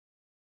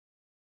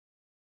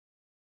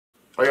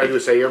All you gotta do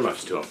is say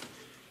earmuffs to him.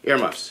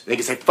 Earmuffs. And he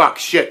can say fuck,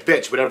 shit,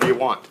 bitch, whatever you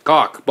want.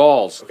 Cock,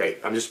 balls. Okay,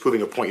 I'm just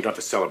proving a point. You don't have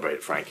to celebrate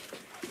it, Frank.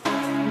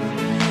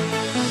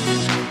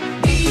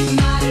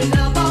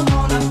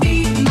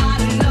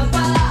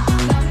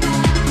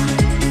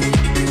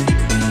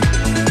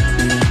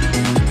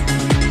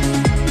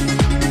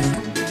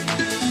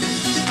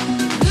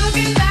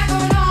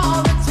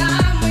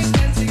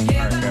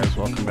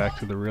 Welcome back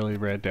to the Really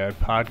Rad Dad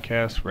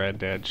Podcast, Rad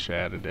Dad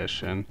Chad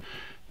edition.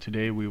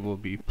 Today we will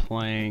be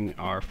playing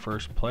our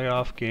first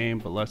playoff game,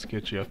 but let's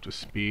get you up to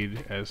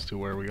speed as to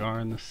where we are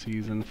in the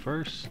season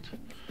first.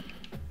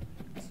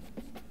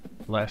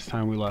 Last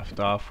time we left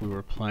off, we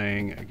were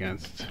playing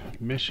against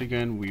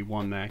Michigan. We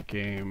won that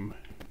game,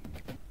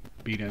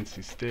 beat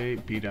NC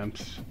State, beat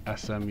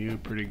SMU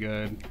pretty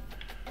good.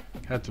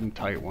 Had some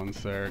tight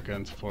ones there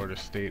against Florida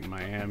State and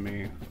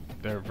Miami.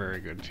 They're a very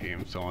good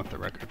team, so don't let the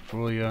record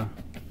fool you.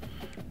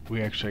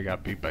 We actually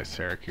got beat by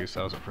Syracuse.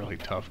 That was a really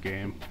tough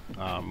game.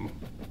 A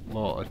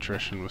little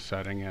attrition was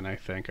setting in, I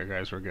think. Our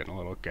guys were getting a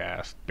little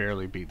gassed.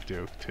 Barely beat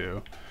Duke,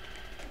 too.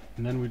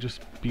 And then we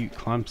just beat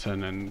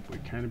Clemson, and we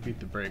kind of beat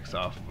the brakes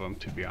off of them,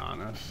 to be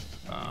honest.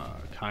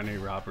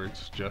 Kanye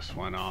Roberts just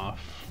went off.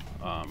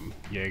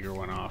 Yeager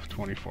went off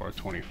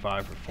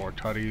 24-25 for 4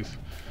 tutties.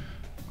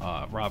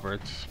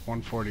 Roberts,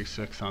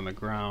 146 on the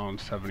ground,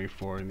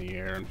 74 in the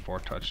air, and 4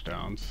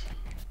 touchdowns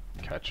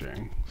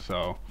catching.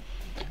 So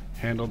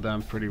handled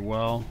them pretty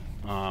well.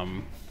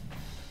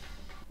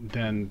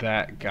 Then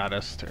that got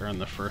us to earn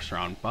the first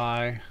round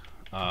bye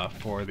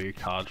for the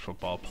college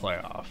football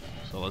playoff.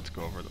 So let's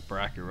go over the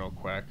bracket real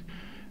quick.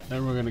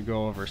 Then we're going to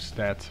go over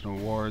stats and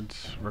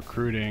awards,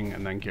 recruiting,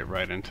 and then get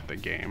right into the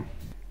game.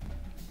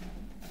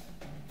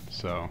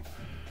 So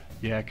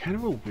yeah, kind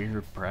of a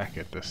weird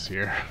bracket this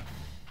year.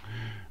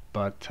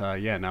 But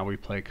yeah, now we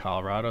play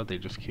Colorado. They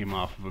just came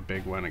off of a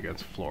big win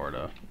against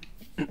Florida.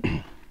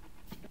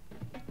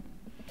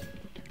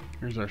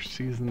 Here's our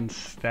season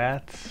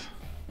stats.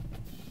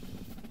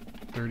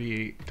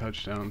 38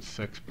 touchdowns,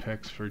 6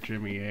 picks for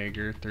Jimmy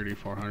Yeager,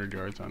 3,400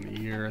 yards on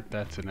the year.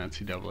 That's an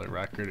NCAA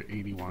record,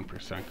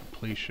 81%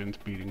 completions,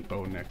 beating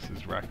Bo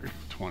Nix's record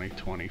of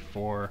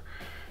 2024,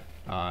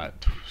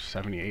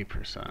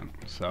 78%.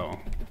 So,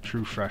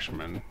 true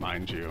freshman,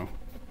 mind you.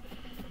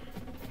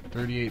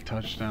 38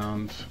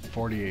 touchdowns,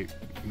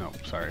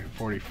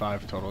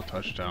 45 total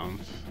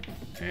touchdowns,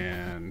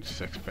 and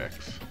 6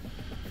 picks.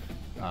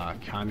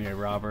 Kanye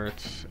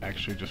Roberts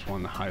actually just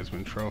won the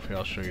Heisman Trophy.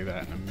 I'll show you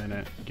that in a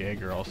minute.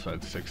 Yeager also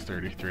had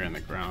 633 on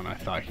the ground. I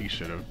thought he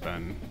should have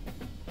been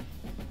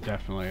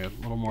definitely a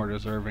little more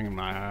deserving in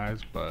my eyes,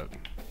 but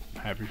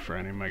I'm happy for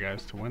any of my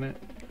guys to win it.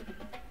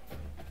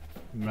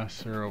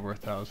 Messer over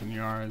 1,000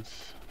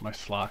 yards. My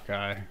slot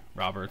guy,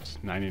 Roberts,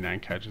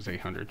 99 catches,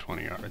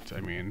 820 yards. I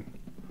mean,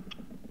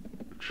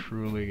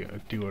 truly a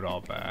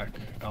do-it-all back,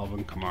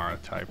 Alvin Kamara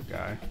type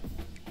guy.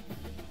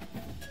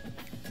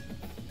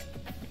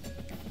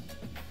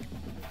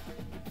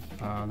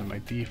 Then my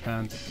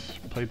defense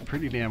played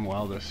pretty damn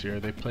well this year.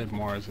 They played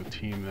more as a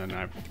team than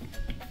I've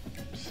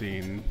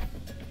seen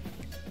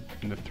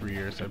in the 3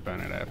 years I've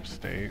been at App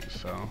State,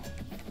 so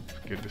it's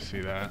good to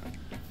see that.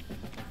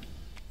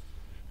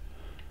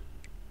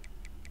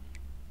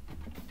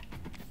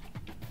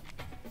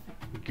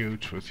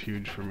 Gooch was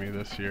huge for me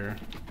this year.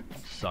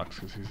 Sucks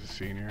because he's a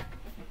senior.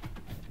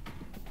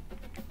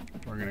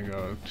 We're gonna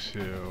go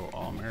to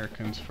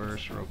All-Americans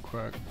first real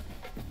quick.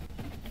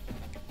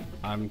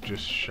 I'm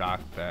just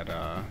shocked that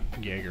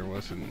Yeager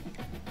wasn't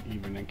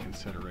even in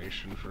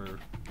consideration for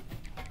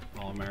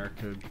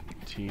All-America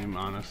team,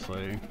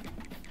 honestly.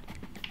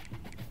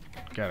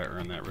 Gotta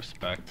earn that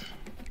respect.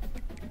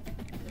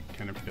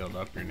 Kind of build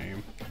up your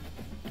name.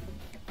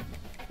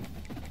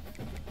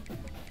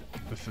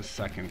 This is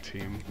second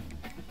team.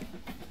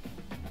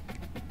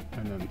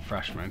 And then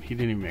freshman. He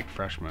didn't even make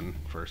freshman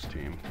first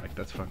team. Like,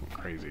 that's fucking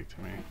crazy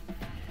to me.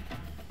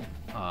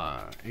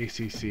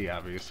 ACC,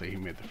 obviously, he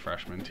made the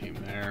freshman team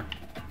there.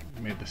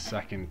 He made the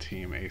second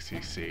team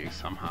ACC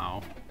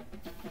somehow.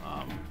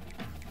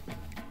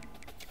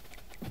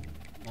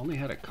 Only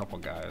had a couple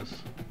guys.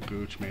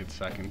 Gooch made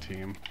second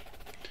team.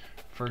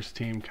 First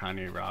team,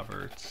 Kanye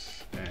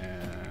Roberts.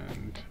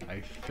 And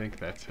I think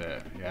that's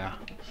it. Yeah,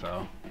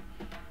 so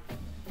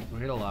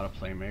we had a lot of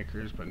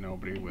playmakers, but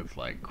nobody with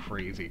like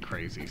crazy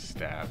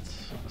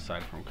stats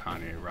aside from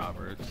Kanye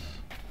Roberts.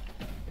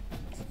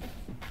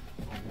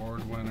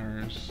 Award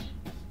winners,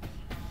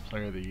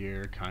 Player of the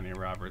Year, Kanye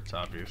Roberts,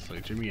 obviously.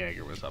 Jimmy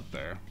Yeager was up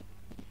there.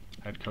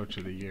 Head Coach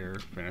of the Year,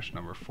 finished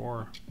number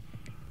 4.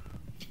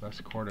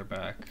 Best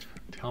quarterback,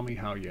 tell me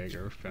how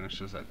Yeager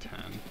finishes at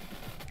 10.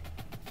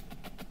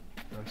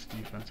 Best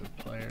defensive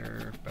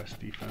player, best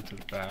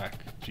defensive back.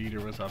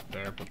 Jeter was up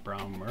there, but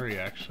Brown Murray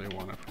actually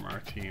won it from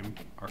our team.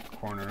 Our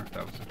corner,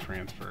 that was a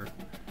transfer.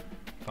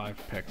 5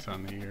 picks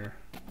on the year.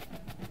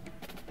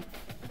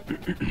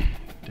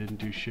 Didn't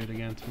do shit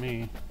against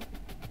me.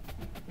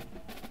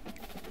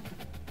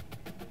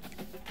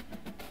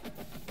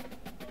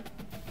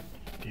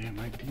 Yeah,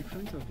 my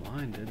defensive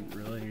line didn't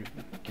really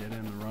get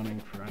in the running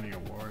for any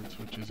awards,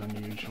 which is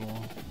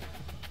unusual.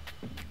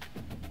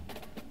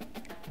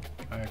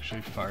 I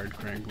actually fired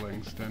Craig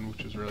Langston,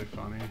 which is really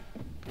funny,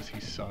 because he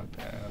sucked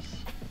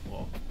ass.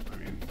 Well, I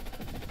mean,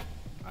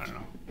 I don't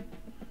know.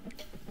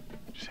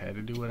 Just had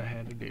to do what I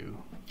had to do.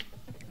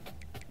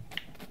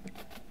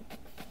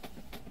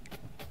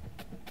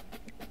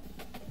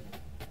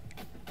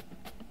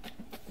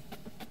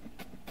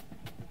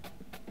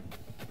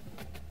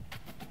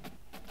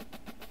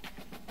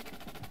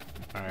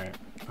 Alright,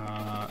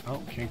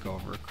 oh, can't go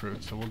over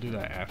recruit, so we'll do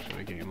that after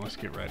the game. Let's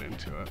get right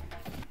into it.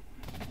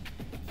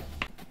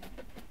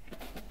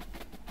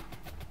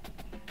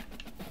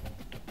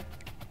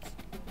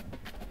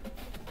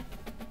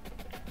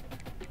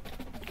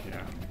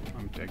 Yeah,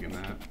 I'm digging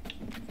that.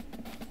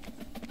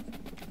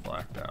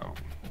 Blacked out.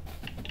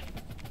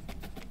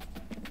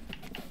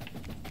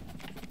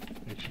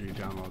 Make sure you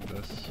download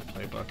this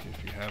playbook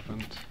if you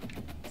haven't.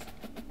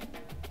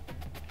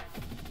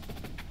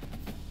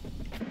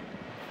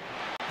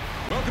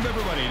 Welcome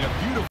everybody to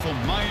beautiful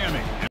Miami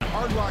and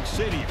Hard Rock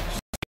Stadium.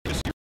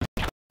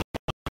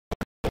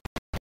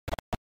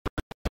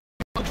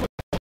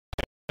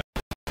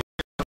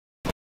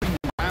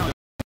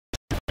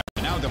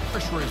 Now the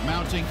pressure is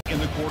mounting in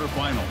the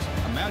quarterfinals.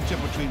 A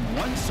matchup between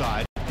one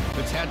side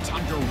that's had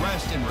time to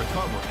rest and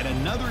recover, and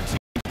another team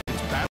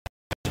that's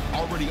battling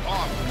already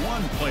off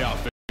one playoff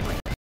victory.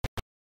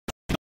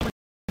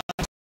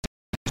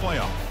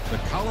 Playoff, the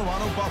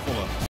Colorado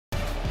Buffaloes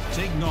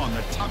taking on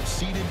the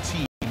top-seeded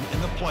team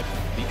in the play,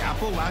 the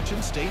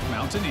Appalachian State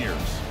Mountaineers.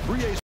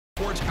 3A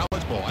Sports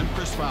College Bowl. I'm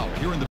Chris Fowler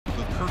here in the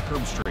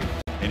Kirk Street.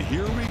 And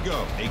here we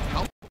go. A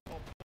college ball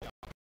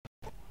playoff.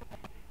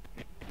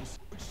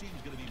 Which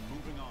team's going to be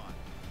moving on?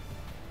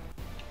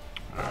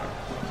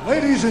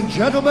 Ladies and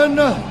gentlemen,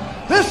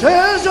 this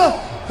is the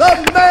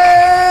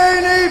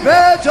main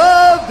event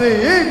of the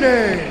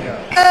evening.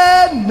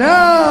 And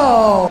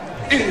now,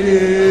 it's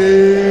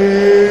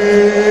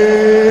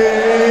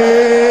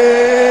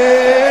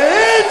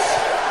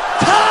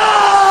time!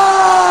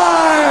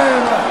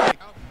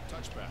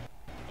 Touchback.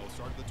 They'll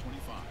start at the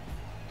 25.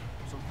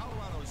 So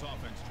Colorado's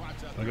offense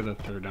trots out. Look at the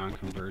third down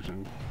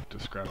conversion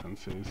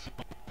discrepancies.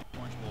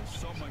 Orange Bowl,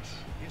 so much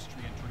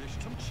history and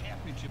tradition. Some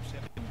championships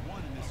have been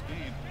won in this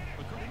game,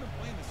 but they've been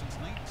playing this since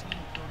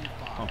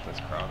 1935. Pump this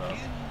crowd up.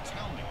 Can you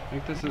tell me? I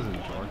think this is in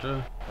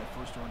Georgia. That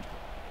first Orange Bowl.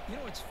 You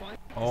know, it's fun.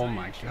 Oh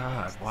my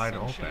god, wide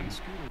open.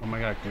 Oh my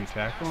god, can we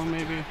tackle him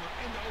maybe?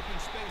 Into open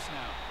space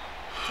now.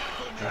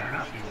 Better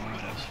not be one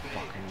of those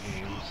fucking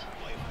games.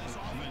 Play for this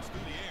offense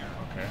through the air.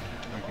 Okay,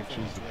 we can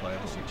choose the play,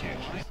 but we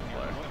can't choose the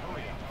play.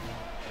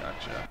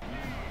 Gotcha.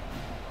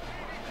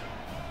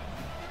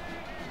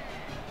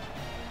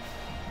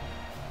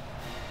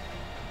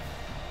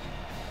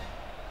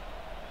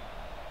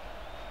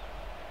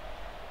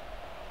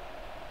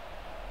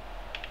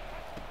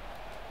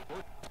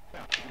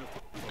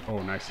 Oh,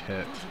 nice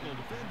hit.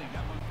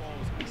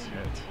 Nice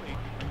hit.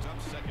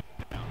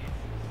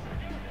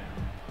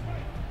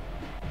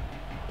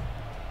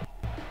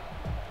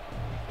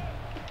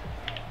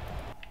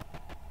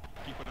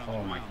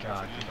 Oh my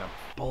god, he got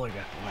bullied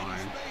at the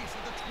line.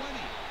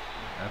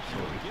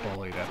 Absolutely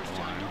bullied at the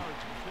line.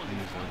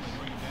 Jesus.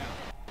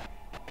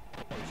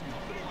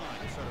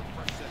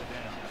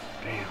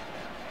 Damn.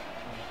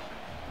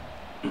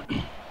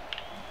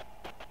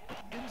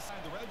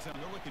 Inside the red zone,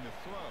 they're looking to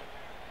throw.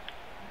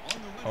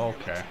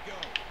 Okay.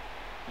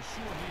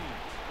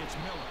 It's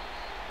Miller.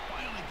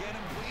 Finally get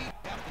him. Lead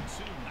after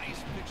two.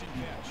 Nice pitch and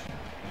catch.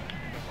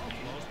 The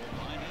Buffaloes will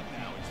line up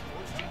now. It's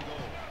first and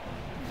goal.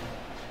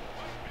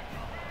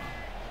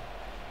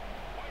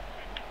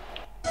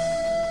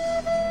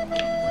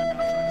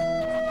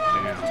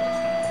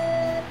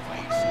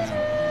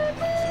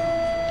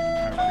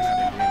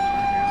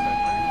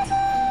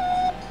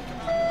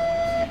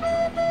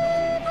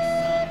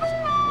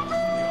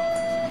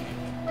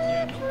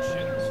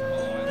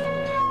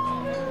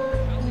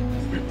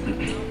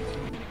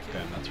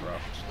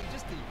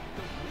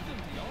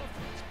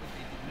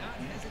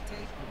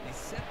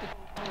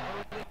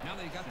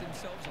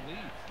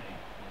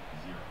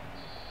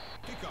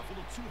 Kickoff a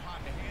little too hot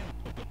to handle.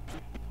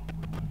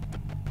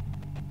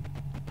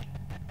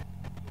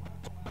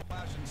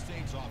 Appalachian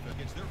State's offense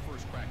gets their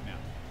first crack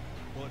now.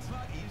 Well, it's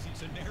not easy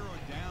to narrow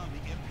down the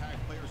impact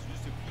players,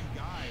 just a few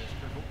guys,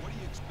 but what do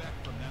you expect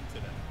from them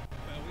today?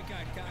 Well, we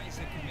got guys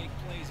that can make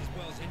plays as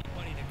well as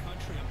anybody in the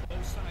country on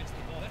both sides of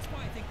the ball. That's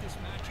why I think this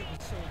matchup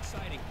is so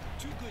exciting.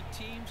 Two good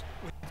teams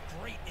with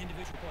great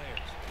individual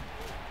players.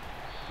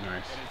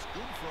 Nice. And it's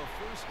good for a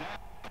first down.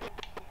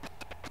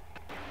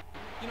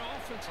 You know,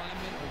 offensive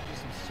linemen are just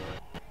absurd.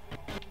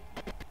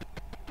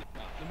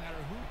 No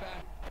matter who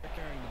back they're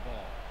carrying the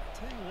ball. I'll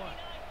tell you what,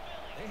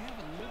 they have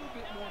a little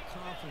bit more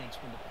confidence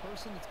when the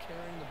person that's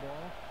carrying the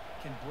ball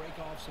can break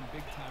off some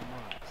big-time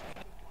runs.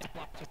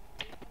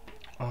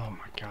 Oh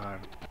my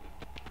god.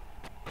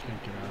 Can't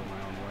get out of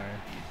my own way.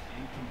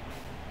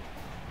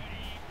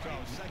 So,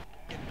 second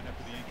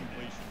after the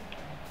incompletion.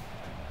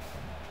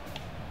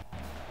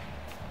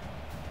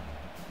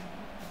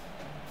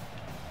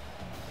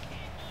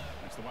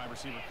 That's the wide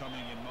receiver coming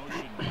in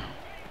motion now.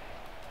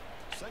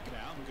 Second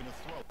down, we're going to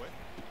throw it.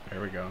 There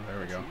we go, there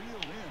we go.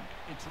 Reeled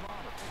in It's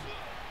Roberts.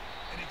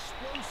 An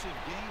explosive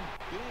game,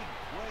 big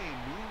play,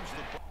 moves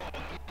the ball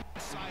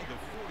inside the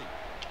 40.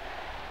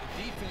 The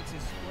defense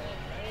is spread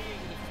all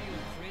over the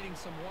field, creating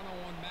some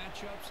one-on-one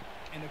matchups,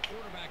 and the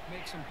quarterback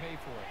makes them pay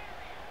for it.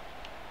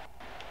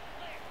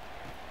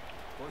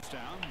 First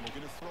down,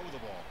 looking to throw the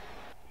ball.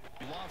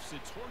 He lofts it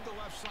toward the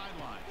left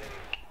sideline.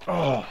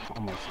 Oh,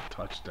 almost a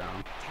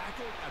touchdown.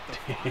 Tackled at the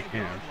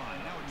 5-yard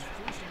line. Now it's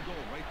first and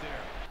goal right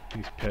there.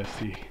 He's pissed.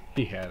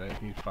 He had it.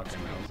 He fucking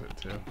knows it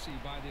too. See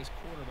by this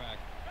quarterback.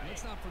 And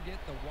let's not forget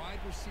the wide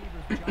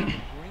receiver's job of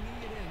bringing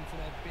it in for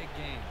that big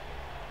game.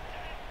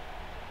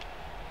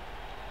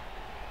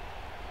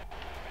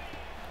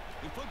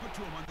 They flip it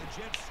to him on the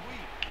jet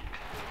sweep.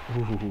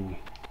 Ooh.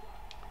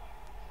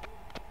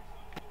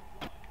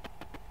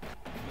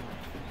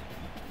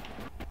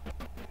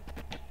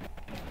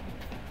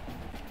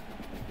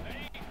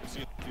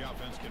 See if the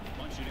offense can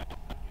punch it in.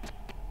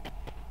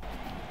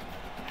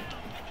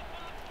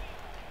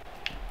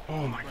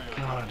 Oh my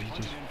god, he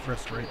just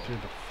ripped right through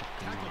the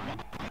fucking line.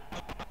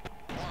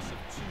 Loss of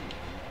 2.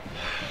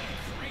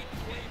 Great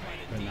play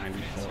by The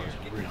 94 is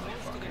really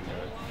fucking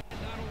good.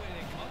 Not only do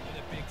they come up with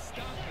a big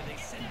stop, but they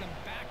send them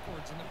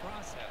backwards in the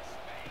process.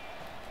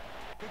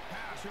 Big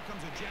pass. Here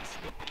comes a jet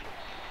sweep.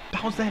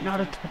 How's that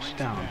not a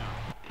touchdown?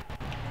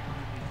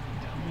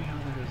 Tell me how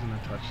that isn't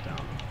a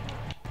touchdown.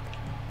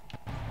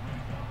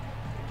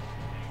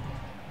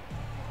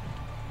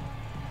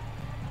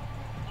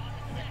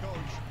 And the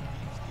coach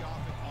keeps the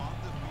offense on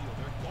the field.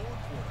 They're going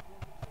for it.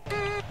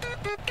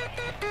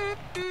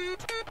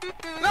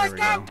 There we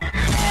go.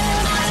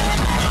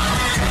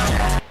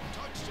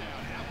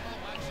 Touchdown,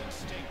 Appalachian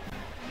State.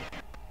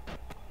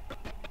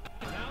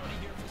 Penalty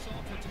here for this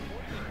offensive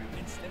coordinator.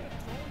 Instead of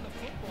throwing the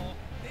football,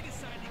 they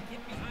decide to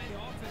get behind the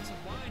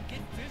offensive line,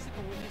 get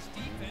physical with this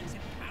defense,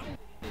 and pound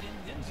it in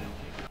the end zone.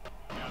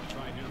 Now to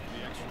try here for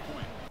the extra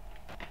point.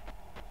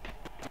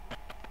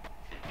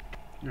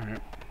 All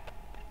right.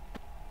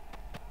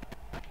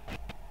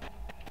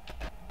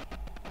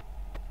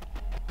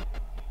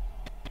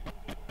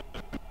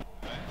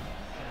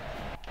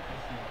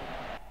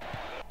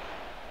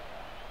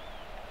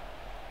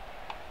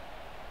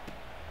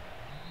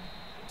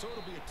 So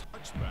it'll be a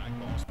touchback,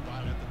 ball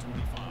spotted at the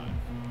 25.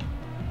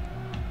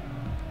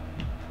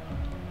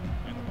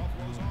 And the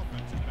Buffalo's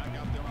offense is back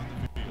out there on the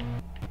field.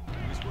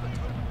 They scored a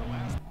touchdown in the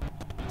last.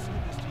 Let's see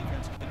if this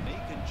defense can make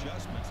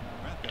adjustments and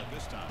prevent that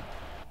this time.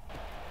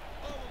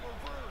 Oh, a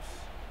reverse.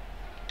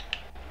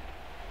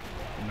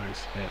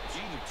 Nice hit.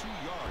 Gain of 2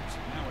 yards.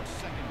 Now it's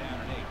second down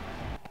and 8.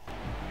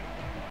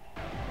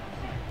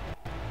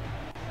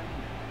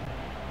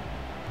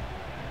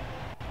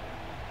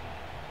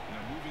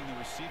 Now moving the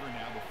receiver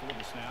now before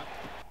the snap.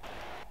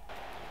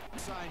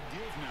 Inside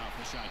give now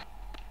for shot.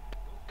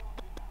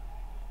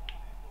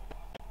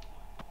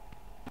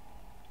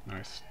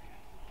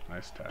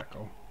 Nice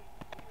tackle.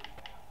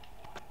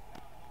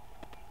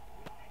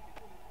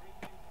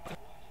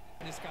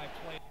 This guy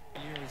played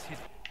years. His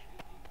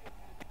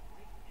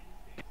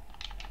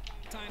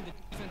time the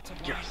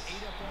defensive line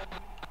ate up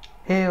all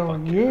Hell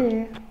Fuck yeah. the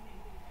field,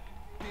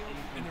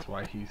 and That's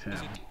why he's him.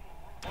 there's a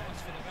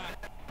loss for the back.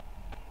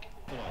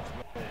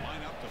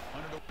 Line up to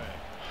punt it away.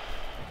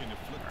 Looking to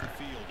flip the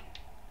field.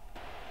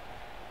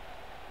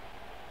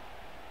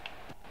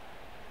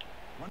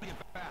 Running it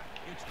back.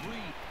 It's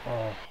Green.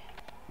 Oh.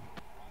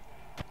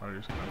 I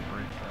was gonna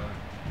break that.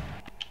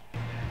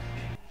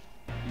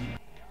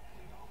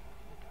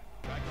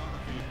 Back on the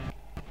field.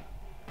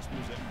 This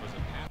was a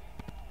pass.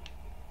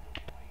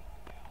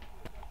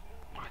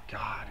 My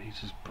god, he's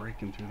just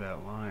breaking through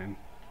that line.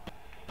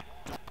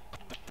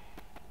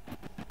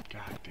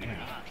 God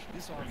damn.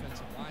 This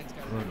offensive line's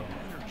got to do a Brutal.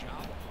 better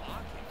job of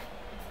blocking.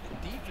 The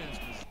defense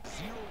was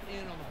zeroed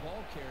in on the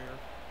ball carrier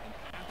and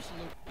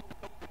absolute.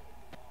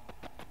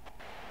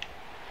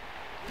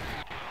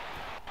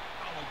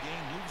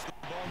 Game moves the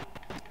ball.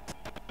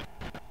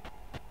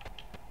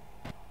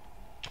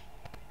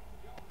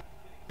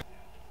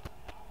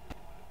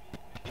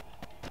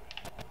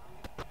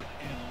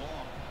 And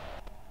long.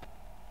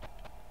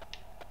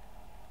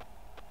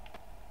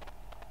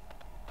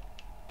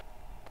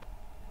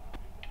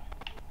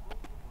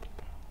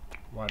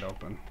 Wide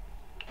open.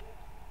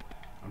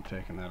 I'm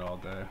taking that all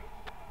day.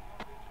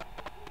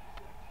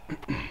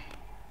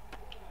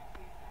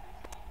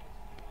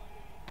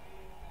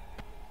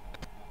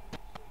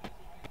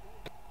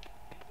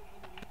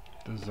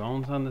 The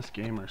zones on this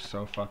game are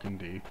so fucking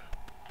deep.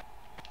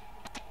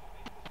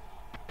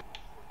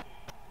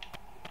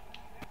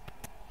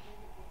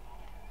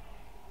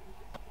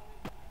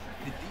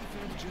 The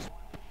defense just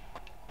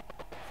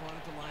front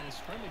at the line of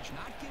scrimmage,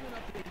 not giving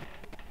up any.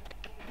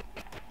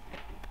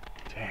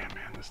 Damn,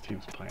 man, this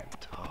team's playing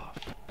tough.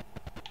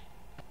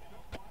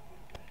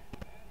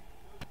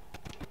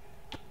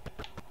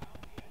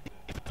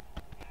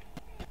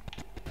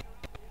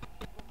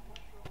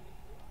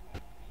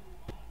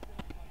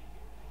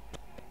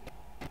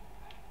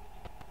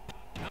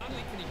 Not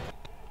only can he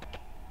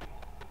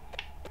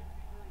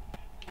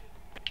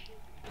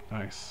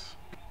Nice.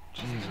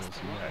 Jesus,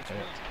 you got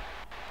hit.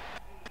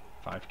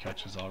 5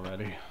 catches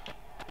already.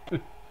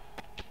 Game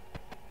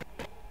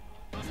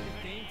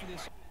for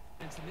this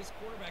offense, and this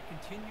quarterback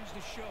continues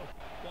to show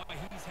why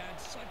he's had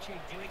such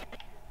a great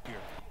year.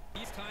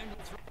 He's time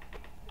to throw.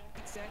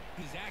 Set.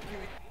 He's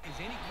accurate as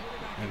any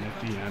quarterback. And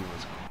at the end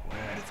was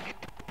quick.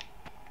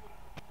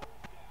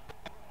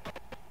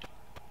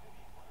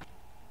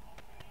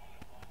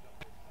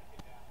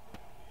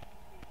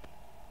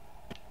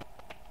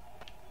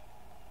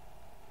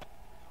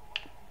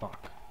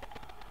 Fuck.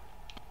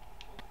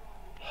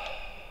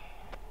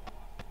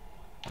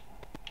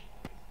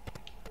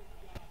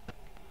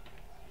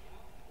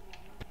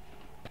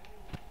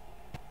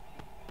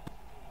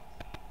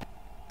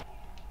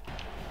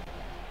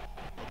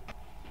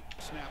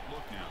 Snap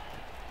look now.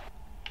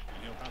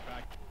 And he'll hop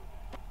back.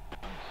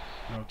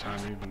 No time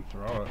to even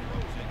throw it.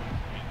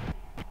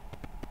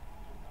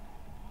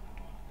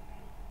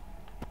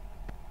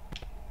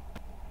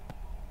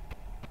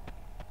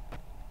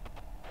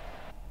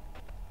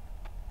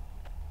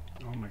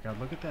 Oh my god,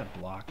 look at that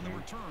block, And the man.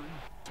 return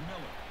to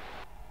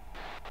Miller.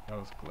 That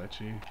was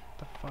glitchy. What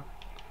the fuck?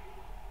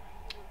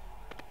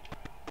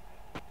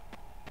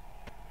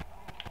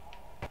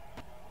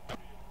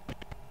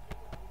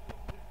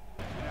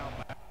 Now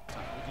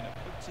looking to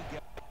put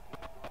together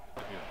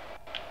here.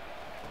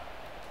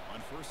 On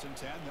 1st and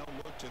 10, they'll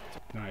look to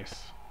Nice.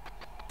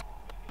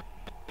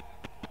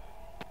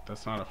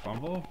 That's not a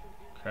fumble?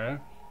 Okay.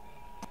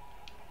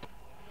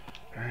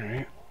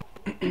 Alright.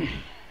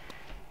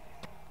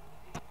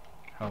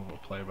 Hell of a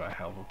play by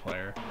hell of a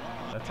player.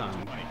 That's on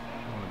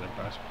one of their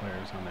best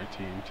players on their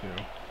team,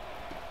 too.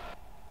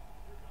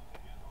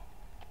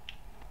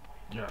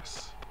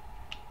 Yes.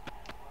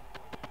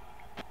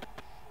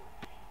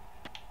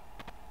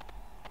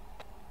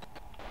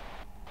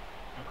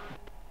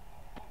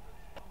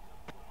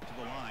 to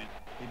the line.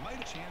 They might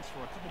have a chance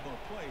for a couple more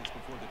plays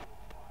before the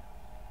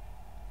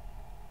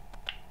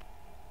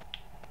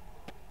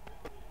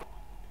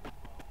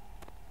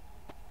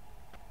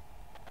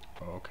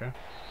Okay.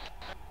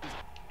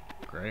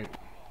 Great.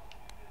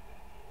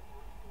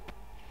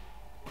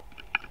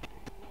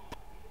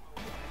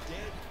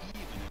 dead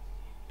even.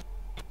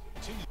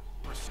 2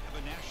 years of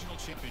a national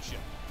championship.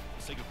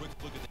 Let's take a quick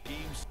look at the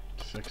games.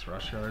 6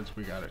 rush yards.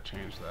 We gotta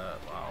change that.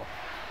 Wow.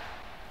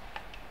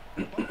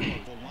 Buffalo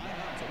will line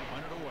up to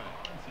punt it away.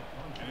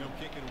 And he'll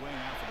kick it away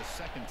now for the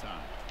 2nd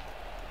time.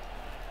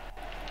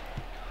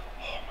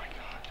 Oh my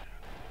god.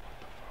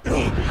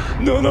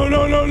 No.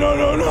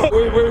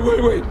 Wait.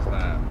 What is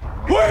that?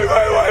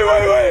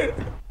 Wait.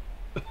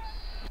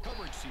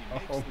 Coverage team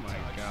makes Oh the my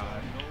touch, so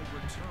God. no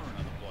return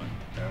on the play.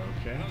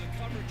 Okay. Well, the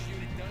coverage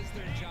unit does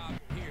their job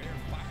here.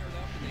 They're fired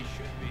up, and they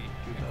should be.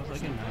 Dude, that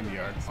was like a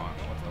 90-yard punt.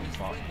 What the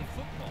fuck? The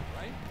football,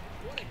 right?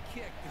 What a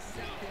kick to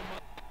set them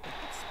up. A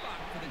good spot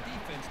for the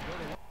defense to go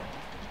to work.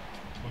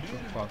 What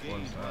the fuck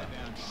was that? Right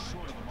down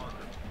short of the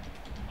marker.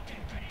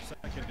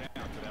 2nd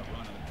down for that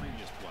run on the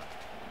previous play.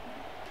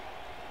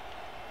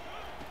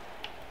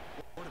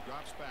 Porter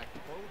drops back,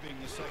 probing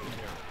the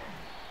secondary.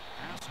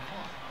 Pass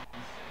caught.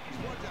 He's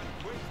brought down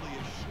quickly.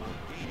 A short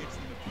gain gets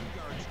them a few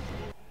yards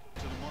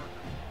to the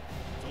marker.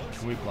 So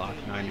Can we block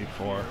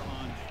 94,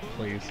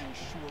 please?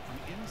 Short from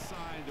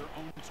inside their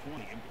own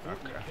 20.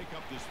 Important to Okay. pick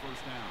up this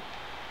 1st down.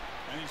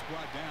 And he's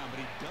brought down, but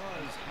he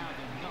does have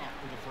enough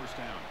for the 1st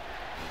down.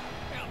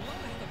 Yeah, I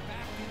love how the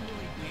back didn't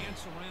really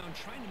dance around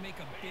trying to make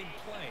a big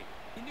play.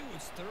 He knew it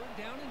was 3rd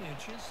down in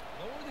inches.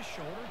 Lower the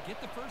shoulder, get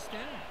the 1st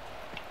down.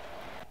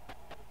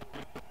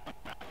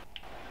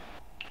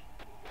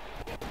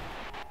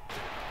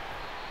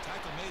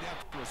 Tackle made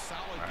after a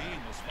solid gain.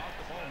 They'll spot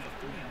the ball in the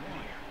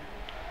 31.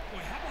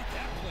 Boy, how about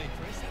that play,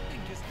 Chris? That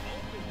thing just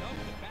opened up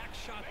the back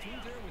shot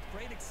through there with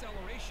great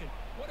acceleration.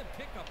 What a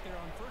pickup there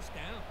on 1st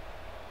down.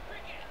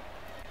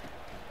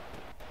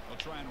 They'll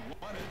try and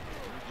run it.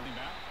 Getting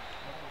back.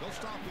 They'll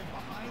stop him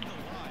behind the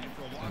line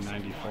for a The loss.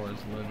 94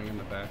 is living in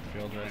the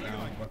backfield right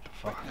now. What the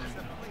fuck?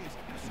 That play is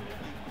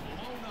absolutely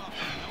blown up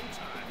in no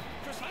time.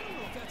 Chris, I don't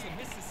know if that's a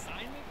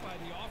misassignment by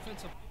the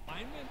offensive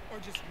lineman or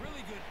just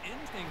really good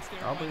instincts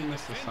there. Probably by the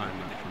defender,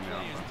 misassignment but that from the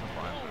play is offensive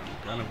lineman.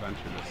 blown Gonna up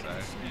venture to right say. at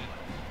the snap.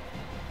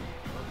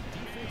 Well, the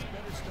defense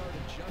better start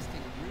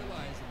adjusting and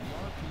realizing the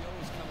RPO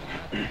is coming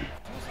at them.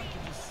 Feels like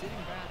they're just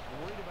sitting back,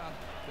 worried about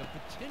the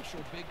potential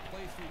big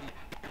play through the.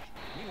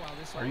 Meanwhile,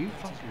 this Are you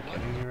offense is fucking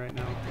running kidding me right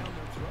now? right down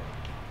their throat.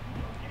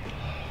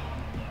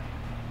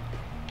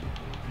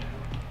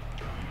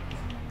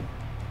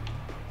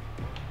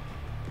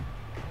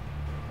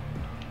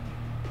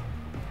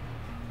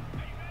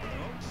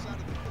 Outside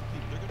of the 50,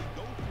 they're going to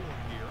go for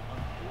it here on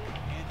 4th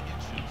and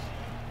inches.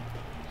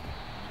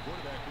 The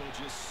quarterback will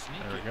just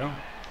sneak There we it. go.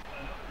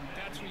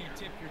 That's where you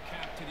tip your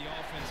cap to the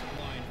offensive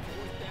line.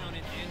 4th down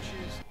in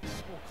inches. This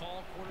will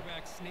call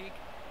quarterback sneak,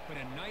 but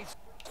a nice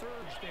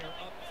surge there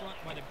up front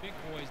by the big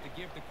boys to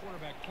give the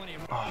quarterback plenty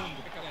of room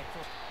to pick up that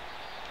first.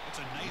 It's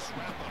a nice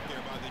wrap up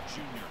there by the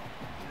junior.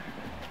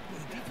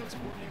 Well, the defense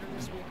coordinator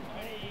this week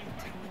always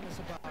telling us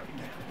about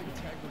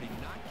integrity,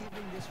 not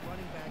giving this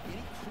running back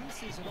any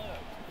creases at all.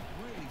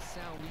 Really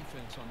sound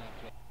defense on that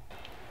play.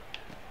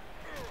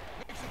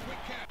 Makes a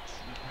quick catch.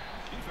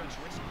 defense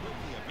race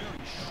quickly, a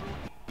very short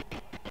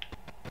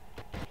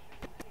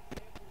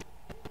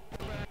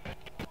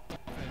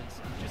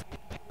Offense, just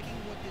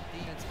taking what the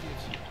defense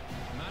gives you.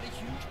 Not a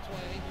huge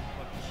play,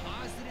 but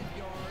positive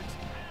yards.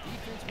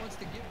 Defense wants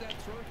to give that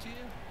throw to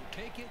you.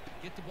 Take it,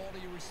 get the ball to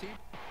your receiver,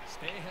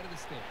 stay ahead of the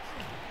sticks.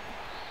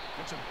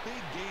 It's a big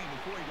game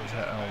before he goes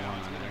Hit out of L1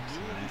 bounds. on the And next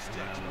it really one,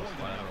 sticks and more then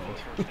than enough for we'll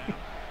a first down.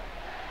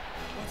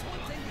 Well, it's one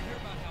thing to hear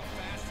about how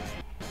fast this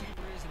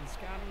receiver is in the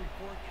scouting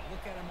report. You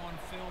look at him on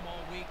film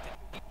all week.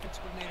 The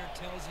defense coordinator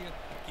tells you,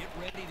 get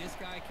ready, this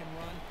guy can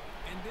run.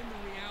 And then the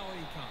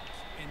reality comes,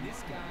 and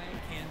this guy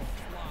can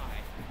fly.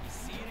 You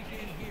see it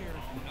again here.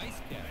 Nice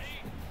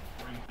catch.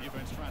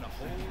 Defense trying to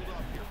hold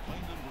up here. Play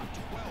number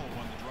 12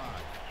 on the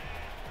drive.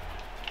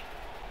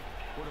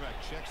 Quarterback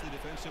checks the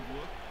defensive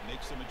look,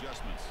 makes some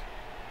adjustments.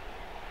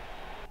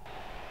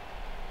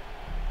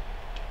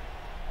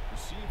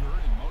 Receiver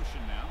in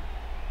motion now.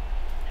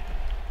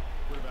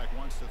 Quarterback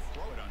wants to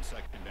throw it on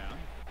second down.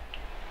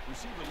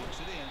 Receiver looks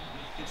it in.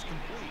 It's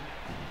complete.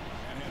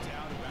 And heads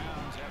out of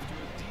bounds after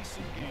a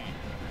decent gain.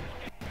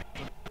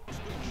 It's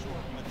still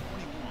short from the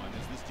 21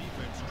 as this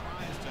defense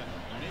tries to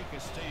make a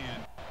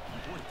stand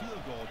for a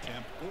field goal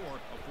attempt or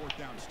a fourth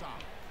down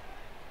stop.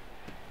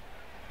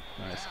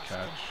 Nice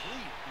catch.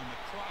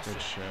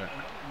 Good shit.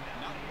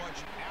 Not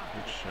much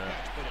after Good the shit.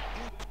 catch, but it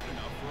is good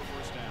enough for a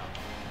first down.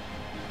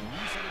 A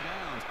new set of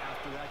downs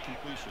after that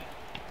completion.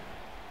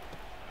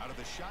 Out of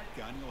the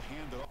shotgun, he'll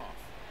hand it off.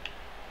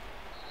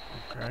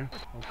 Okay.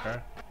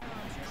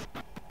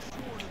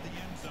 Short of the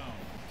end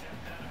zone.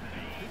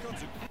 Here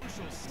comes a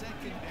crucial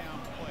second down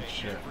play.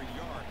 Shit. Every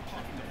yard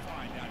tough to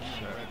find down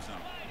here in the red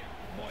zone.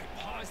 Boy,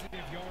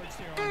 positive yards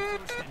there on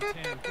first and 10.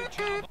 Good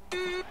job.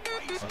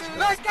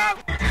 Let's go!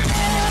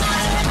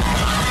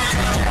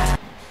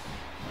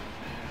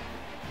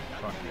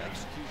 Fuck yeah.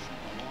 Execution,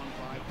 a long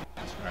drive.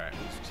 That's All right.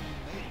 this team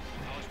made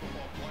college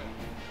football playoff.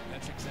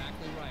 That's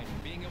exactly right.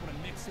 Being able to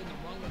mix in the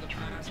run with the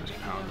Trying to pass, just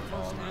big pound run the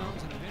ball first around.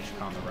 downs, and eventually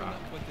Pound the coming rock.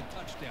 up with the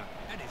touchdown.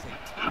 That is a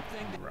tough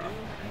thing to Rock. do,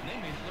 and they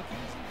made it look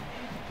easy.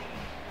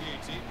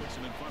 PAT puts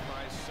him in front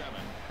by 7.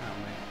 How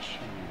much?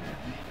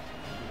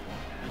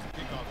 Here's the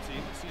kickoff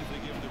team. Let's see if they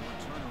give the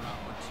returner an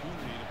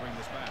opportunity to bring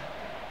this back.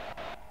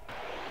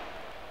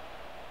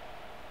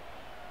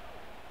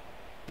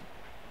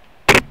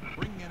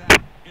 Bringing it out.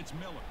 It's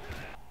Miller.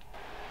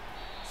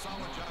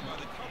 Solid job by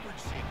the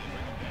coverage team. They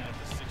bring him down at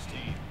the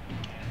 16.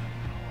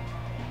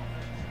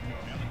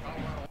 And the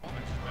Colorado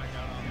offense is back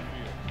out on the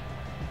field.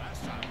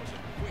 Last time was a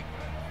quick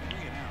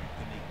 3 and out.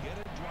 Can they get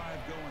a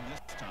drive going this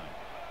time?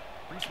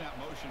 Pre-snap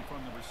motion from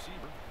the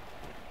receiver.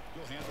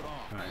 He'll hand it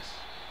off. Nice.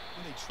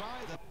 When they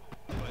try the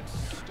but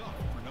stuck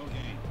for no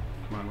gain.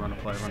 Come on, run a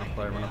play. For one more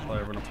play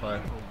before the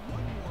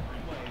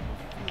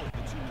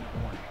 2-minute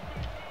warning.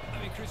 I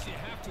mean, Chris, you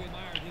have to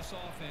admire this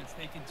offense.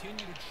 They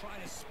continue to try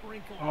to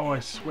sprinkle. Oh, I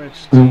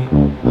switched. I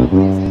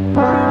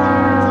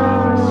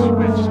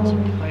Switched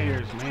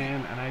players,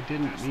 man, and I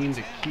didn't mean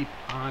to keep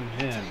on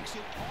him. Takes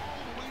it all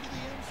the way to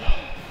the end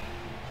zone.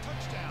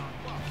 Touchdown,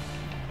 Bucks.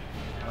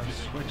 I was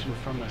switching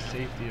from the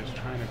safety. I was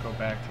trying to go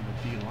back to the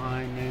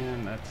D-line,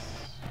 man. That's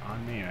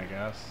on me, I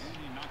guess. And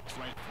he knocks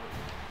right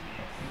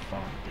through.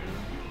 Fuck, dude.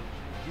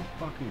 Are you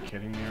fucking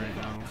kidding me right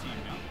now? Team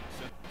now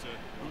set to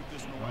boot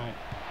this one Well, away.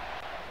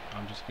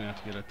 I'm just gonna have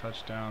to get a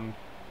touchdown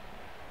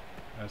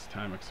as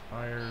time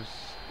expires,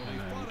 and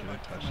then get a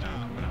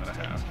touchdown coming out of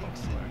half,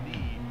 hopefully.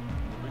 Did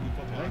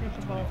I get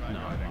the ball?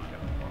 No, I didn't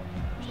get the ball.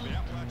 So the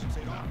Appalachian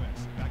State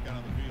offense back out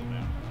on the field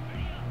now.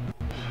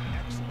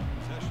 Excellent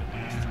possession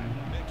last time.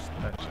 Mixed the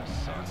That just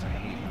sucks. I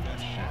hate when that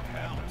shit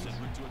happens. and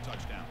route to a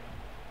touchdown.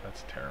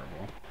 That's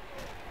terrible.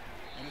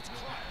 And it's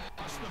caught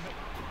across the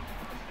middle.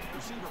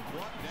 Receiver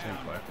brought Same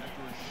down play.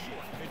 after a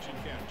short pitch and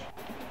catch.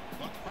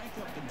 Buck cranked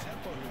up the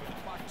tempo here with the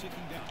clock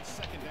ticking down.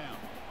 Second down.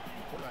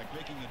 Quarterback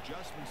making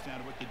adjustments now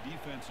to what the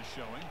defense is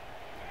showing.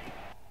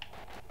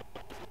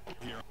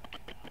 Here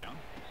down.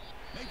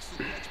 Makes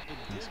the catch, but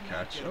Nice did not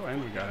catch. get Oh,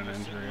 and we got an it.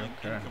 injury.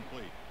 Okay.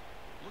 Incomplete.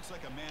 Looks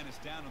like a man is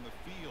down on the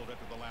field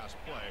after the last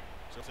play,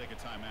 so take a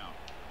timeout.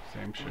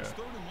 Same So shit. it's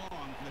 3rd and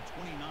long from the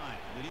 29.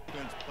 The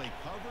defense play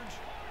coverage.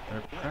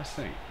 They're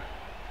pressing.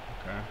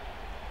 Okay.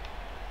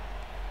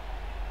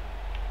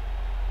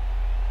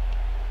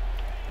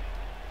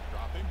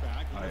 Dropping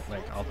back.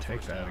 I'll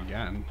take that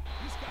again.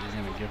 You're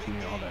gonna give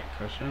me all that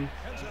cushion?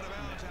 Heads out of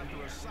bounds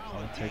after a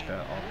solid I'll take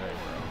that all day,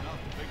 bro.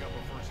 enough to pick up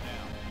a first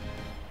down.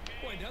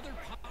 Boy, another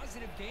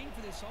positive gain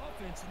for this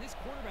offense, and this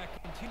quarterback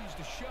continues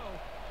to show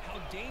how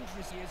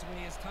dangerous he is when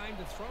he has time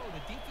to throw. The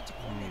defensive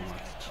coordinator's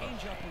got to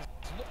change up his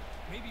look,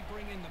 maybe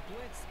bring in the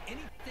blitz,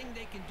 anything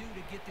they can do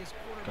to get this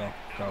quarterback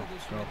out of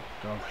this rhythm.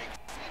 Go.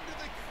 Breaks into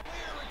the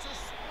clear. It's a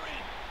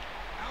sprint.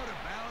 Out of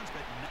bounds,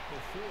 but not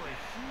before a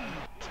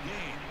huge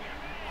gain.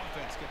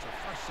 Offense gets a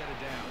fresh set of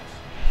downs.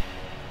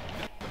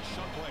 But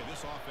shut play.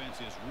 This offense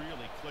is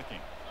really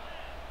clicking.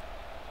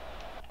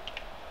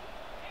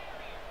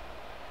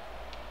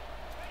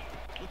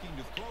 Looking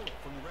to throw it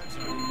from the red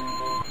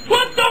zone.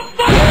 What the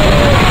fuck?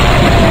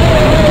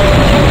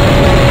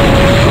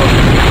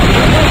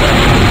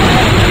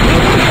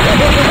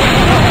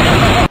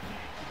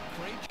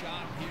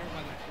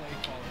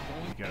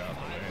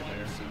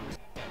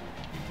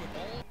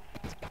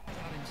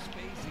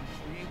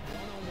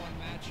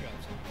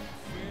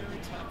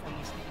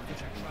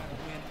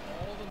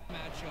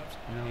 matchups.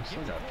 You know, we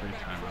still got 3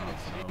 timeouts,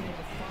 so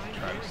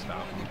try to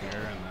stop them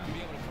here and then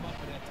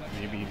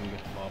maybe even get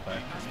the ball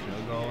back for a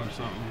field goal or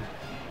something.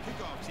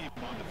 Kickoff team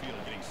on the field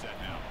getting set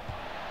now.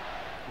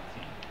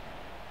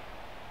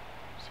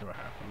 See what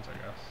happens, I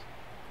guess.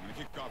 And the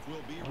kickoff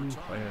will be One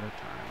returned. play at a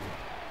time.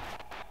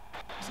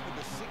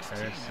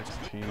 Okay,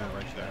 16, I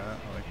like that, I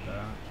like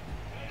that.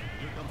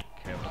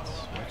 Okay, let's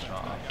switch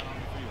off.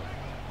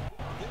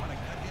 They want to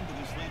cut into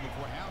this lead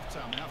before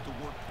halftime. They have to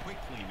work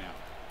quickly now.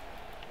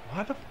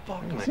 Why the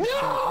fuck is No, it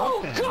so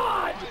open?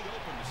 God!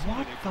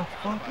 What the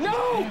fuck is No,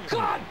 happening?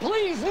 God,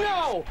 please,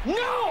 no!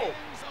 No!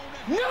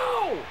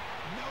 No!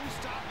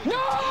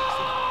 No!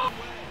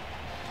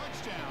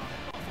 Touchdown,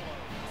 Buffalo.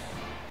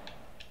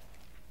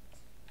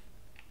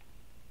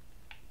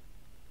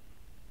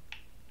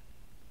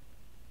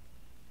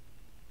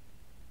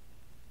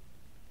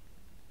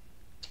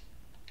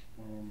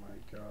 Oh my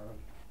god.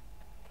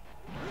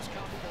 This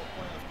Cowboy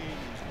playoff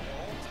game is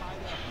all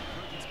tied up.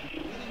 It's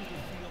beginning to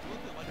feel a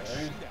little bit like a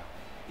shootout.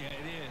 Yeah,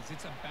 it is.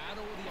 It's a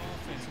battle of the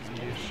offenses.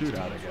 It'll be a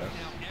shootout, I guess.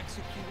 Now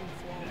executing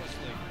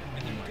flawlessly,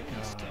 and they're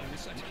doing so with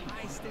such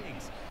high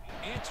stakes.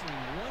 Answering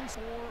one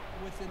score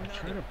with I another.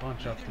 try to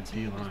bunch up the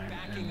D-line,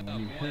 and when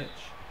you hit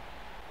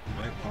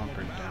right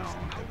bumper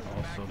down, it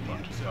also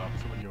bunches up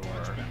your,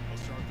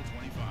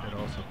 it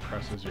also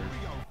presses your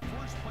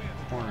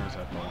corners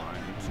at the line,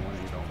 even when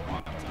you don't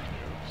want them to,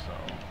 so.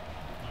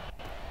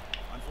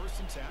 On 1st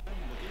and 10,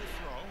 looking to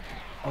throw.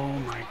 Oh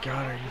my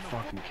god, are you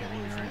fucking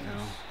kidding me right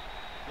now?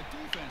 The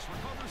defense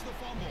recovers the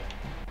fumble.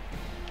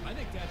 I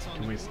think that's on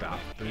Can the we stop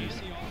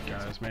these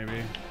guys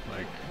maybe?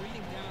 Like,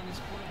 reading down his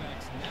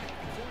quarterback's neck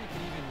before he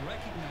could even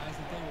recognize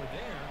that they were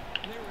there.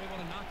 They were able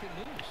to knock it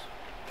loose.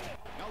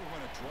 Now we're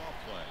going to draw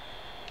play.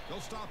 They'll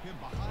stop him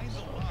behind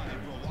the line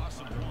for a loss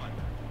of 1.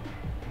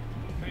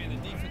 Man, the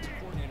defensive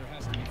coordinator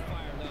has to be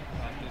fired up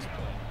about this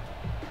play.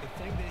 The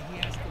thing that he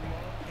has to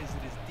love is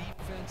that his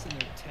defense and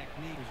their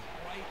technique was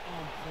right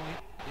on point.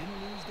 Didn't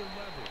lose their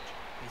leverage.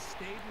 They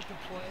stayed with the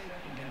play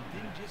and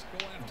didn't just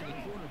go after the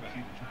quarterback.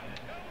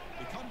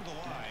 They come to the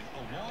line,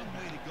 a long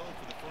way to go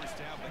for the first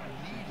half, but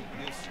needing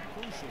this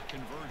crucial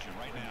conversion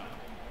right now.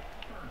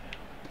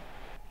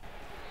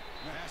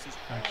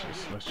 actually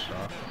switched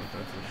off with the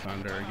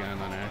defender again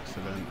on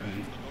accident,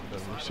 and the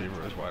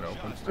receiver was wide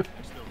open.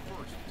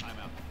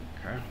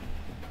 Okay.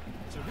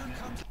 So here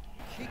comes the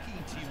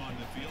kicking team on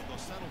the field. They'll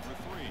settle for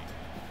 3.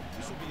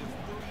 This will be a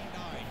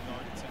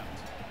 39-yard attempt.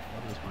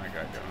 What is my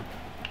guy doing?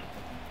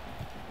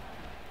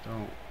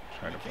 Don't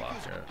try to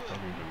block it. Don't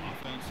even.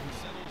 Offense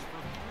settles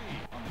for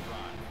 3 on the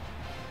drive.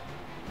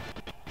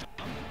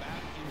 Jump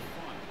back in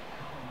front.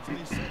 So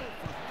they settle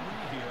for 3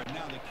 here, and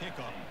now the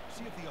kickoff.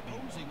 See if the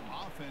opposing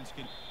offense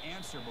can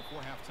answer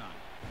before halftime.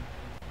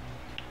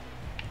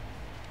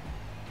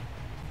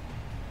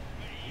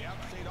 The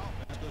App State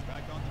offense goes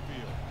back on the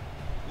field.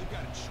 They've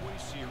got a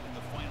choice here in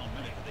the final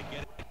minute. They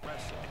get it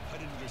aggressive,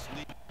 cut into this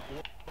lead,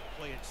 or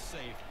play it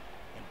safe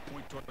and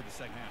point toward the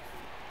second half.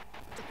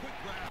 It's a quick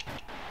grab.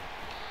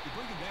 You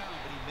bring him down,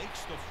 but he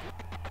makes the free.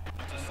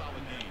 That's a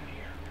solid game.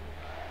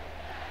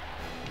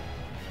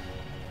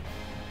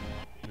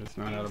 It's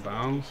not out of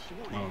bounds?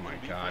 Oh my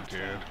god,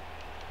 dude.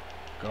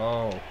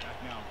 Go. That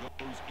now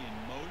goes in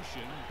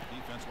motion.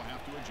 Defense will have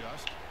to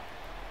adjust.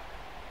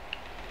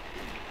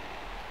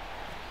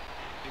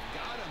 They've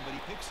got him, but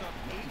he picks up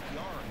 8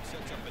 yards,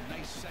 sets up a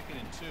nice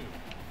 2nd and 2.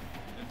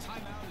 The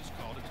timeout is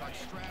called to talk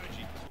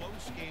strategy.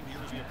 Close game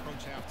here as we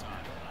approach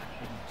halftime.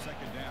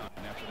 2nd down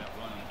after that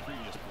run on the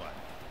previous play.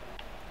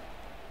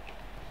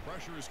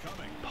 Pressure is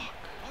coming.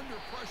 Under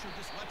pressure,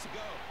 just lets it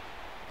go.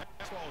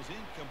 That ball is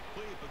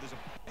incomplete, but there's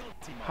a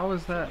penalty mark. How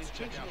is that?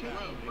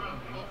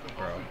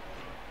 Bro.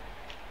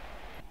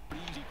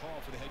 Pretty easy call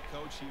for the head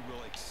coach. He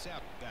will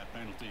accept that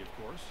penalty, of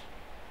course.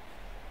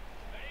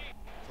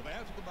 So they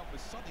have to come up with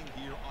something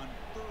here on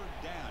 3rd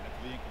down after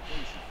the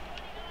incompletion.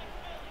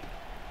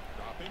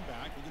 Dropping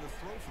back, looking to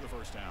throw for the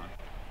 1st down.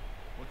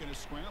 Looking to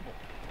scramble.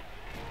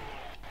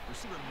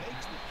 Receiver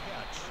makes the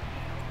catch.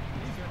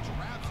 Defense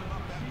wraps him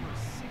up after a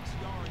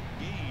 6-yard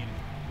gain.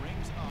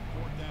 Brings up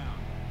 4th down.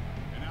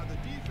 And now the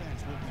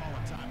defense will call a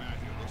timeout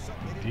here.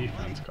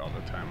 Defense called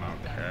a timeout,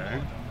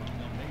 okay.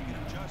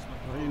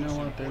 Well, you know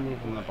what? They're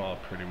moving the ball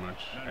pretty much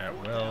at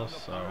will,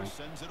 so I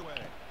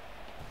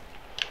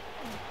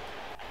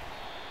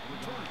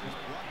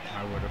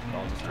would have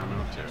called a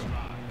timeout too.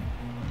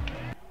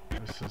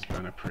 This has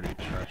been a pretty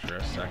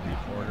treacherous 2nd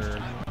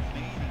quarter.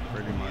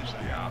 Pretty much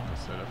the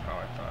opposite of how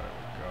I thought it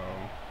would go.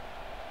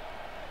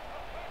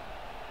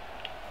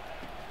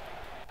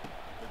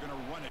 They're going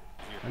to run it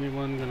here.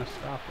 Anyone gonna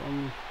stop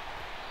them?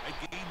 That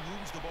game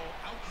moves the ball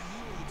out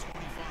near the 25.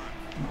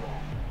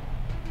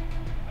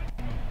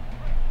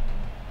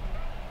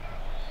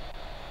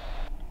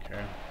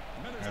 Okay.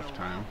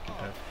 Halftime. Get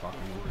that fucking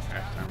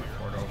halftime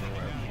report over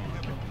with.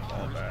 Get the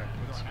ball back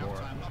and score.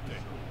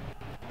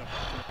 The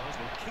Buffaloes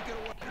will kick it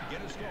away to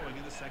get us going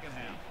in the 2nd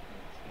half.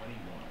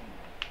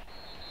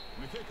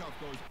 The kickoff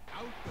goes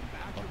out the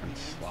back of the Fucking end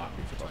zone.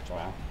 sloppy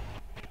football.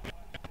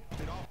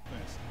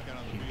 Offense got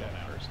on the Hate field that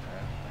now. 1st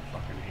half. I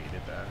fucking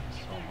hated that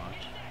so much.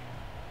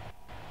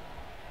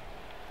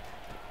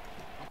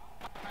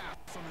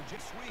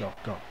 sweep. Go,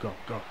 go, go,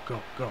 go, go,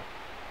 go.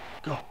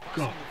 Go,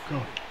 go, go.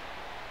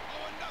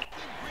 Oh, and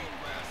nothing. Green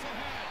grass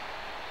ahead.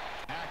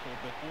 Tackle,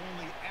 but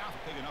only after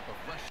picking up a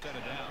fresh set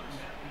of downs.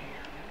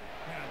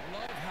 Man, I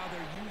love how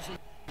they're using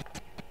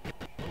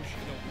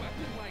a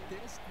weapon like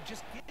this.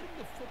 Just get him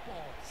the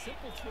football.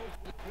 Simple throw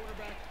for the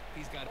quarterback.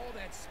 He's got all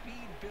that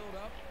speed built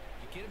up.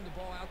 You get him the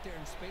ball out there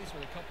in space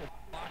with a couple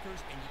blockers,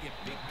 and you get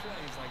big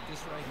plays like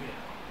this right here.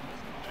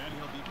 And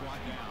he'll be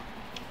brought down.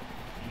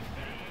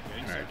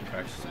 Alright,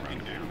 back to the run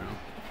game now.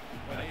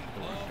 Well, they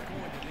love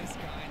going to this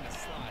guy in the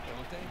slot,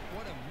 don't they?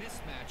 What a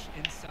mismatch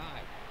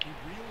inside. He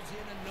reels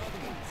in another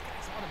one. This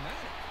guy's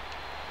automatic.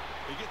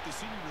 They get the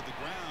senior to the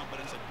ground,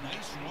 but it's a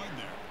nice run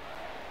there.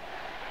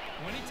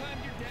 Anytime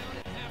you're down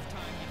at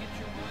halftime, you get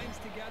your minds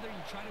together,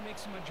 you try to make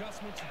some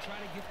adjustments, you try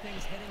to get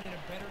things heading in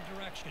a better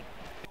direction.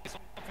 It's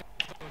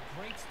a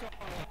great start.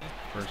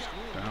 First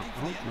down.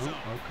 Oh, no,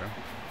 okay.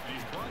 And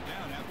he's brought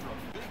down after a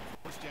big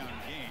first down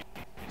game.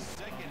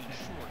 Second and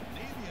short.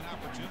 Maybe an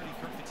opportunity,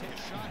 Kirk, to take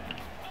a shot.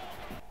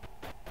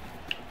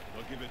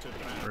 They'll give it to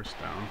the back. First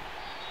down.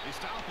 They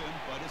stop him,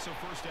 but it's a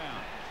first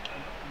down.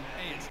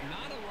 Hey, it's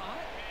not a lot,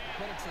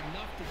 but it's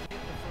enough to get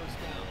the first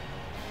down.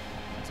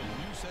 It's a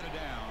new set of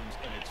downs,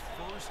 and it's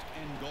first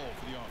and goal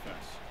for the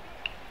offense.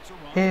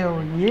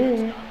 Hell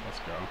yeah. Let's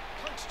go.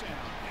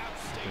 Touchdown.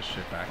 Get this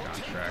shit back on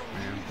track,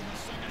 man.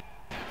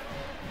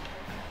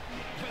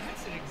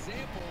 That's an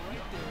example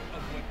right there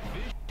of what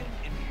vision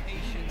and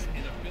patience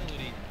and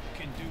ability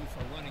can do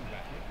for running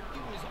back.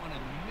 He was on a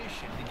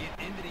mission to get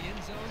into the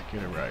end zone.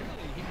 Get it right.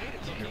 Really, he made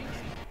it look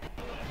easy.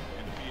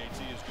 And the PAT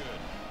is good.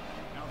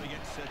 Now they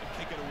get set to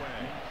kick it away.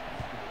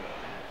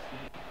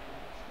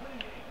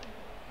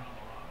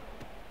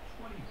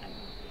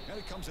 And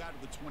it comes out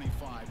of the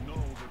 25. No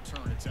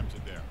return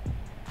attempted there.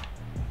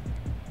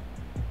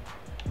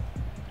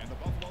 And the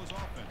Buffalo's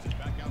offense is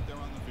back out there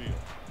on the field.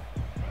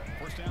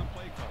 First down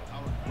play call.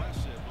 How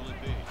aggressive will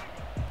it be?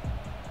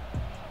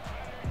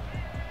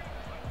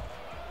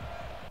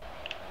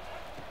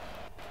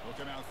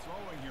 Looking out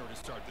throwing here to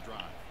start the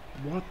drive.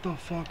 What the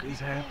fuck is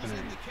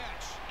happening? The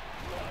catch.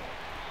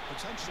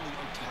 Potentially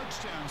a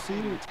touchdown.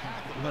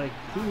 Like,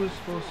 who was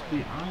supposed to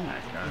be on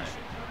that guy?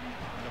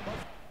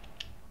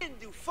 Didn't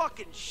do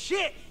fucking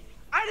shit.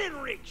 I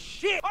didn't rig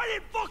shit. I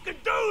didn't fucking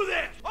do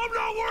this. I'm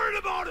not worried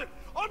about it.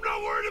 I'm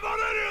not worried about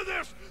any of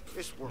this.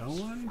 This world's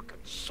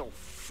fucking so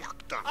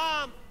fucked up.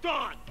 I'm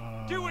done.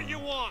 Do what you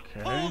want.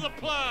 Okay. Pull the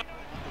plug.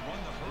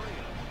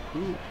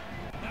 Who?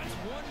 That's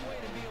one way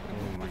to be able to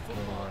move the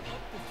football up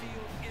the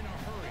field in a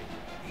hurry.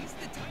 These are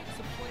the types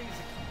of plays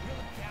that can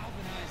really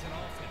galvanize an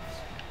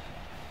offense.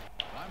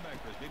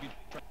 Linebackers maybe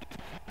trying to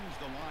confuse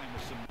the line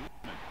with some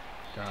movement.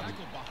 Got him.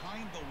 Tackle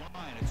behind the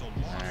line. It's a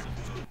loss of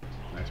two.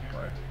 Nice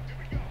play.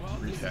 Well,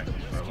 3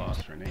 tackles for a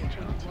loss for Nate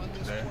Johnson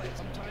today.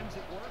 Sometimes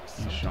it works.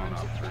 He's shown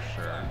up for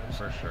sure.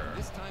 For sure.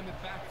 This time it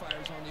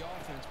backfires on the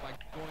offense by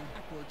going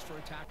backwards for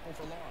a tackle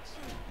for loss.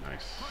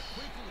 Nice.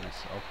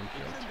 Nice open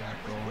field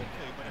tackle.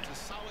 But it's a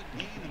solid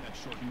gain in that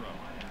short throw.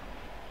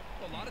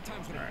 Well, a lot of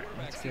times when a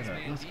quarterback sees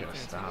man defense,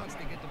 he stop. wants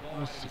to get the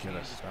ball out of his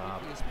hands as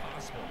quickly as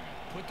possible.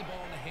 Put the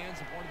ball in the hands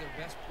of one of their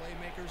best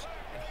playmakers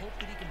and hope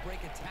that he can break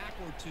a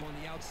tackle or two on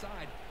the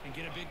outside and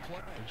get a big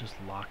play. They're just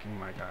locking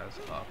my guys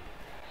up.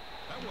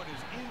 That one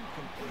is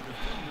incomplete. The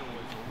defender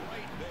was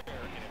right there,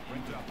 and it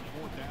brings it up to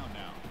 4th down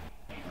now.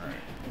 All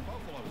right. The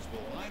Buffaloes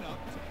will line up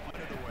to punt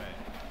it away.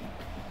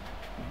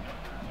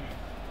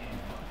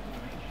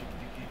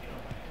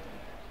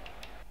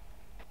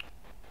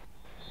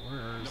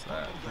 Where is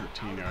that?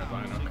 13-yard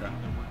line. Okay.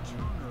 The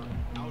returner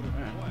out of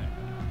play.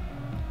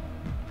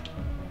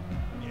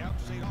 The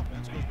Appalachian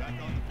offense goes back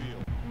on the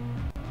field.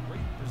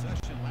 Great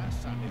possession last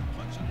time. They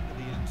punched it into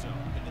the end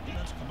zone. Can the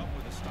defense come up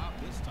with a stop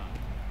this time?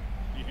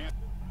 He hands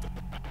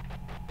tackle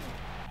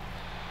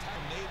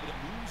made, but it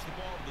moves the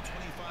ball to the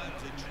 25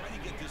 as they try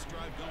to get this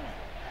drive going.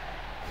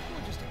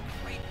 Well, just a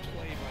great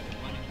play by the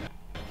running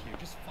back here.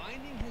 Just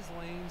finding his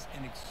lanes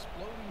and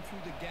exploding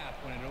through the gap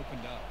when it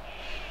opened up.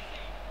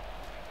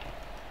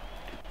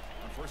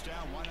 On first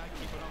down, why not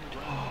keep it on the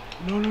ground?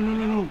 No, no, no,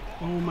 no, no.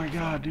 Oh my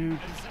God, dude.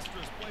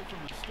 Disastrous play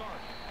from the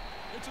start.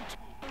 It's a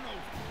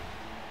turnover.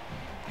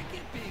 I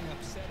get being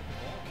upset at the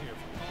ball carrier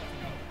for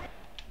calling out.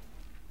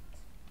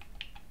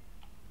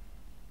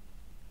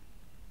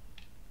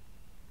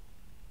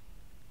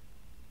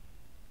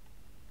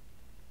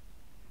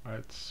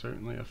 It's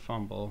certainly a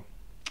fumble.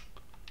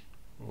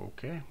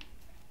 Okay.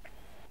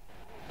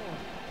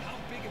 How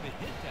big of a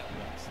hit that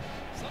was.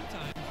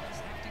 Sometimes you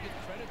just have to give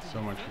credit to So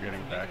much for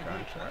getting back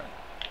on track.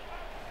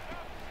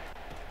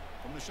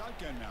 From the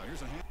shotgun now,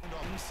 here's a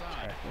handoff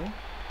inside. Tackle.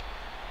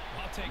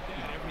 I'll take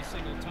that every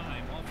single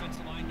time.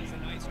 Offensive line does a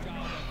nice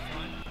job up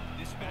front.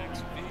 This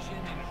back's vision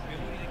and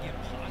ability to get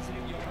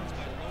positive yards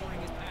by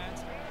lowering his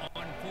pads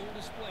on full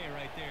display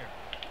right there.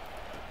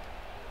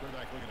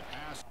 Quarterback looking to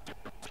pass.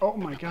 Oh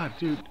my God,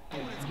 dude.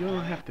 You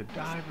don't have to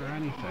dive or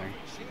anything.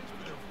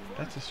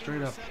 That's a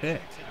straight up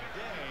pick.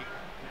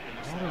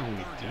 What are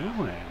we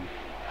doing?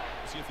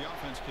 See if the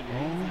offense can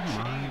Oh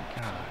my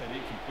God.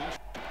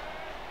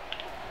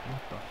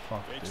 What the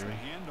fuck, Fakes dude? the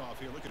handoff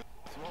here. Look at it.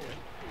 Throw it.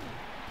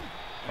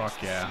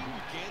 Fuck yeah.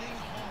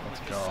 Let's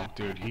go.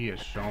 Dude, he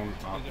has shown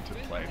up to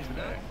play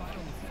today.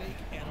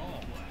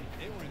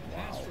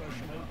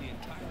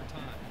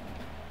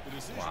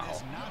 Wow.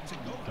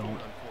 Don't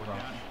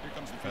rush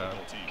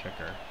the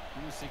kicker. He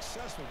was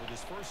successful with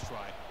his first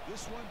try.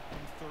 This one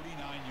from 39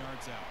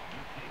 yards out.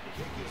 The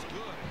kick is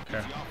good.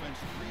 Okay. The offense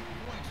 3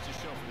 points to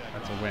show for that.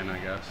 That's a win, I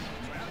guess.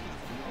 So after the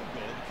field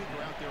goal, the kicker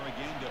out there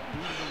again to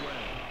boot it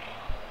away.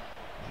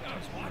 I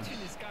was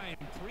watching this guy in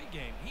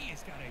pregame. He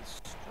has got a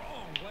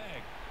strong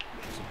leg.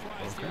 I'm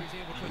surprised he was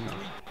able to put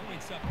 3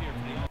 points up here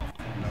for the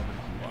offense.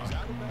 He's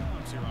out of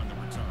bounds here on the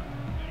return.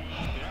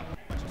 The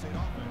Appalachian State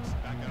offense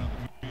back out on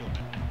the field.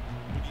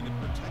 Looking to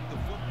protect the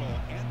football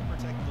and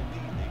protect the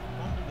lead. They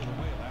fumbled it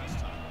away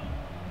last time.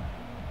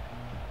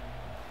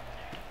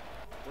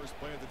 First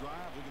play of the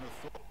drive, looking to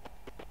throw.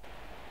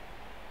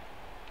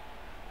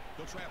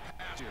 He'll try a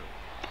pass here.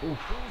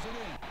 Throws it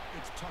in.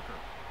 It's Tucker.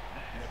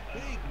 And a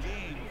big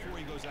gain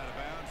before he goes out of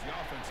bounds. The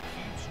offense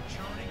keeps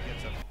churning,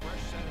 gets a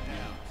fresh set of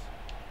downs.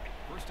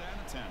 First down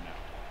and 10 now.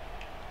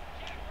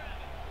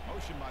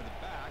 Motion by the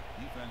back.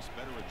 Defense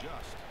better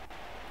adjust.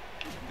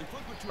 They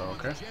flip it to him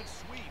on the jet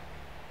sweep.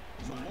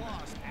 It's a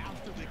loss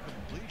after the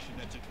completion.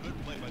 That's a good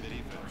play by the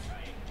defense.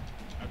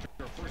 After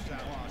a first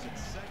down loss,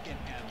 it's second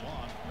and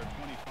long for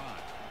 25.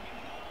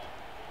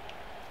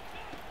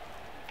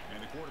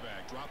 And the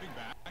quarterback dropping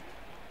back,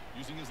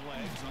 using his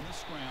legs on the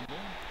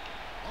scramble.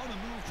 On the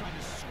move, trying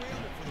to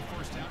scramble for the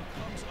first down,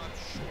 comes up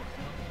short.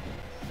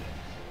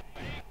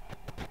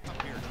 Up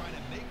here, trying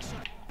to make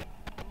some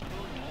third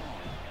and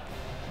long.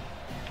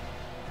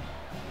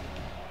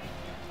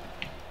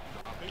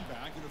 Dropping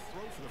back, going to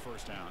throw for the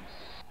first down.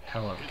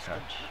 Hell of a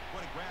catch.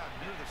 What a grab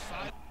near the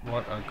side.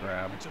 What a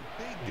grab. It's a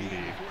big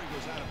gain before he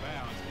goes out of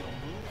bounds. It'll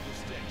move the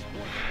sticks.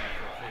 More than that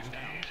for a first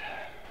down.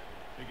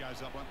 Big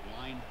guys up front,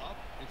 line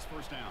up. It's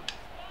first down.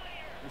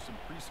 There's some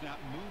pre-snap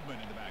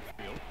movement in the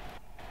backfield.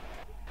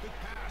 Good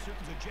pass. Here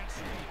comes a jet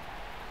sweep.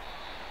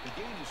 The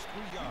gain is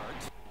 3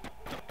 yards.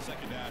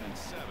 Second down and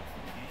 7.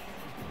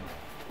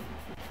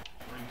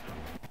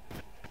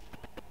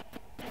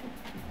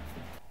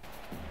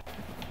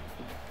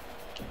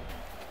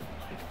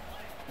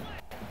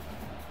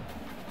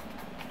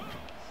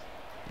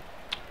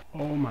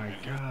 Oh my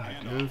god,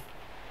 dude.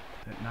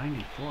 That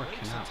 94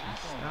 cannot be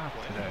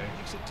stopped today.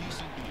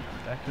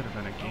 That could have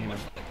been a gain of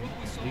at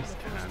least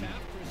 10.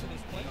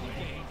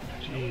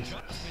 Jesus.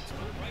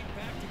 Right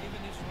back to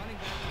giving this running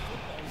back the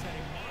football. He's had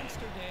a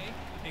monster day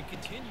and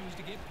continues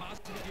to get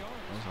positive yards.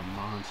 That was a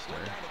monster.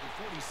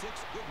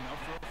 Good enough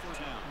for a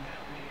first down.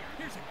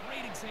 Here's a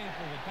great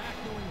example of a back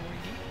knowing where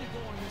he needed to go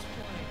on this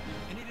play,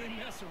 and he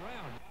didn't mess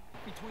around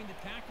between the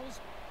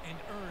tackles and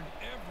earned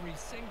every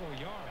single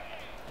yard.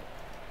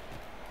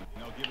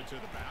 They'll give it to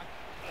the back.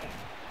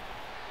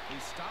 They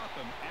stop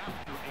him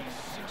after a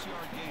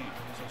 6-yard gain,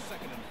 so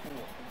second and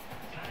 4.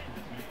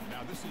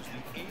 Now this is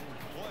the 8th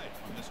play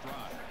on this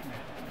drive.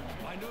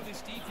 I know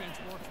this defense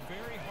worked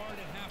very hard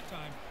at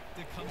halftime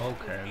to come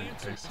Okay,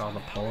 they saw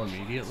the pull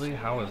immediately?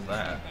 How is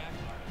that?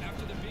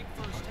 After the big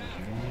first half,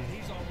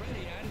 he's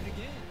already at it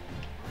again.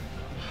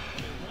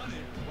 They run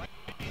it right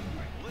in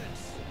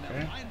blitz.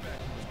 Okay. Now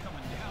linebacker was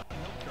coming down.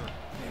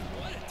 And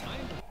what a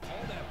time to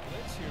call that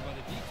blitz here by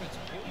the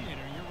defensive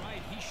coordinator. You're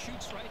right, he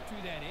shoots right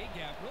through that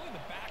A-gap. Really,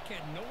 the back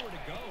had nowhere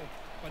to go.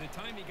 By the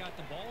time he got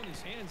the ball in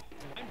his hands,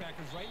 the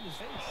linebacker's right in his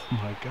face. Oh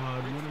my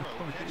god, what a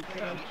fucking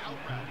catch.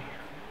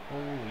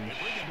 Holy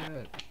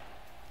shit.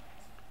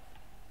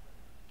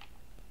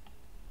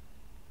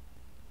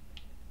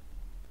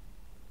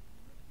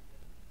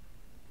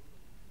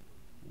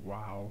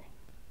 Wow.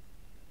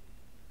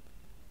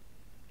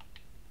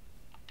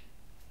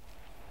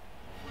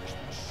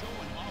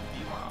 Showing off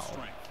the arm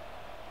strength.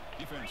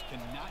 Defense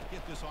cannot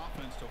get this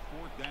offense to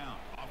 4th down.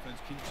 Offense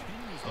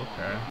continues on.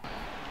 Okay.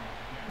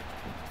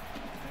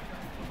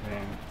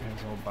 Man,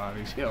 his whole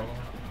body's yellow.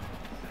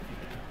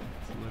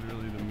 It's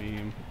literally the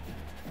meme.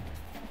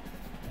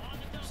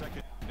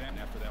 Second down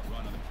after that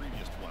run on the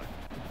previous play.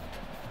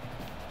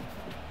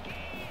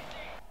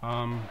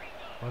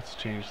 Let's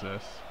change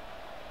this.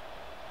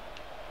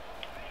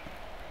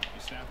 You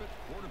snap it.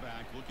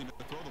 Quarterback looking to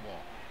throw the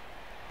ball.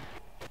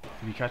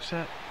 Did you catch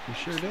that? You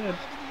sure did.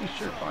 You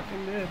sure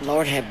fucking did.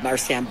 Lord have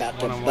mercy, I'm about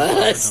to One-on-one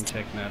bust. coverage,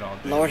 I'm taking that all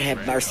day. Lord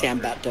have mercy, I'm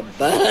about to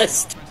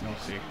bust. No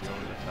safety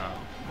over the top.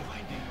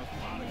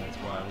 That's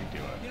why we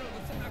do it. You know,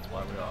 the thing That's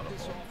why we auto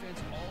this pull.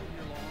 offense all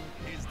year long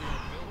is their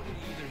ability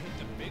to either hit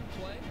the big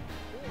play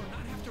or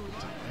not have to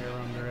rely on Hair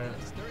under it.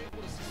 They're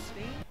able to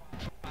sustain.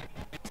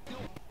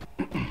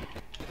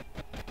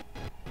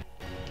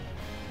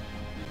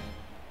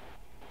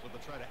 So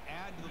they'll try to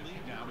add to the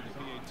lead now with the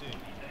PAT.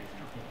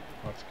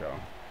 Let's go.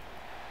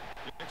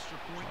 The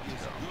extra point is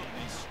good.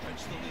 They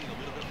stretch the lead a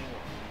little bit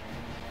more.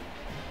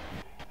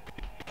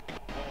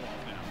 Ball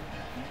off now.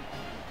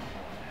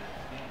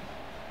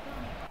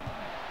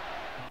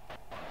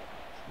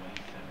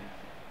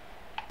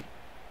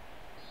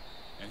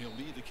 And he'll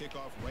lead the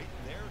kickoff right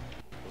there.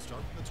 We'll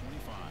start from the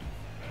 25.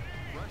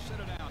 Fresh set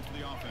of downs for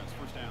the offense.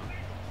 First down.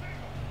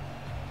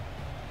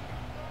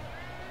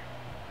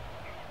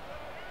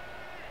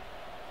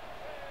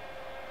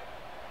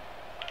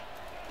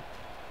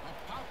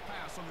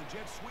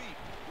 jet sweep.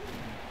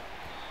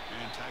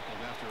 And tackled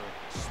after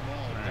a small...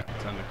 All right,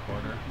 it's on the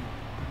quarter.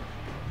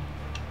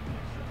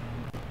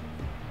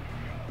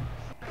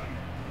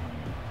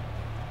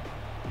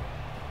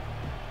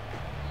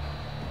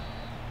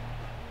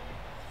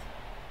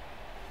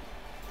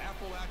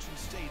 Appalachian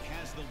State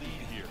has the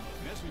lead here.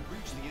 And as we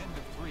reach the end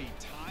of 3,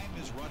 time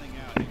is running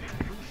out.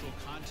 A crucial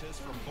contest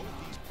for both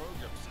these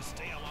programs to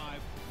stay alive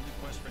in the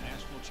quest for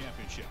national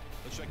championship.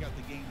 Let's check out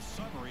the game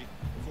summary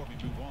before we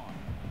move on.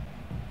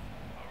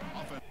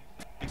 Offense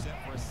takes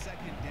that for a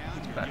second down.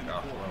 Let's back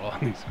off a little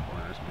on these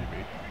corners,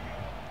 maybe.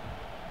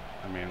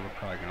 I mean, we're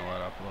probably going to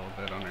let up a little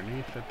bit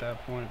underneath at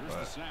that point,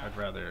 but I'd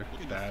rather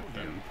that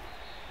than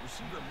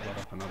let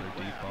up another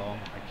deep ball.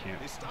 I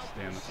can't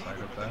stand the sight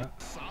of that.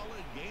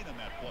 Solid gain on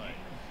that play.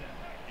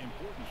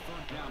 Important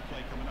third down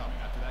play coming up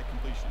after that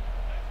completion.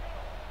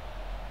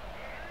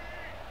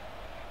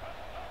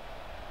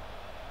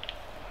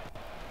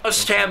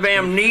 Must have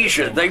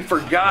amnesia. They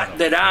forgot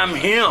that I'm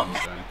him.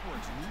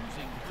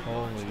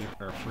 Holy,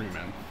 or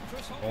Freeman.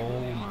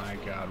 Oh my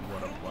God,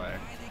 what a play.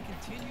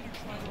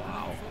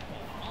 Wow.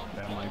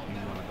 That might be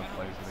one of the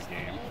plays of the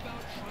game.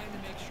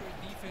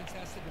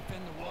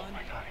 Oh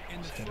my God, he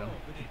almost hit him.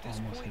 He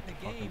almost hit the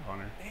fucking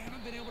punter.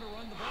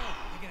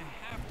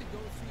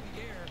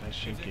 That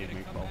shit gave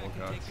me bubble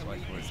guts,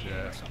 like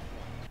legit.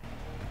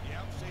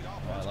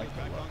 Oh, I like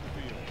the look of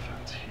the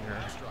defense here.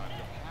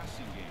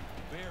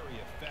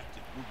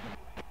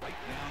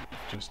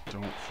 Just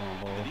don't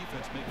fumble.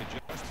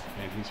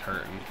 And he's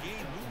hurting.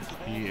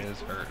 He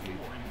is hurting.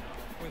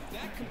 With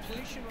that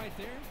completion right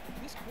there,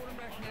 this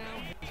quarterback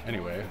now has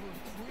anyway. over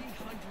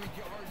 300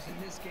 yards in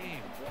this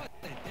game. What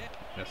the heck?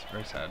 Yes,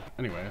 very sad.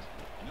 Anyways.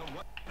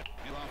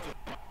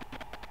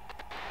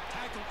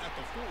 Tackle at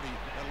the 40,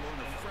 that'll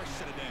earn a fresh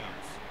set of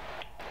downs.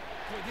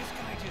 Boy, this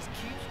guy just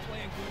keeps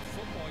playing good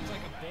football. He's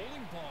like a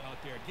bowling ball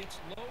out there.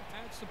 Gets low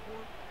pad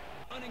support,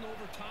 running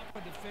over top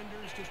of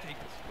defenders, just a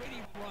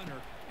pretty runner,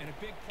 and a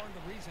big part of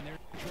the reason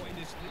they're enjoying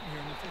this lead here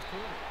in the 5th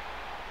quarter.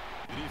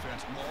 The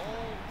defense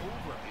all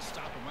over. They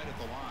stop him right at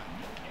the line.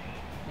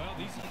 Well,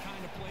 these are the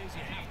kind of plays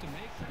you have to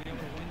make to be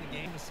able to win the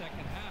game in the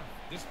second half.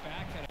 This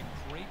back had a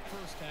great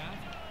first half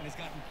and has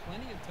gotten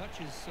plenty of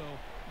touches, so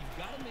you've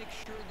got to make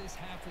sure this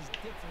half is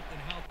different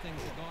than how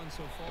things have gone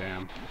so far.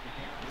 Damn.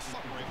 The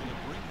Suns were able to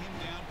bring him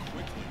down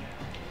quickly.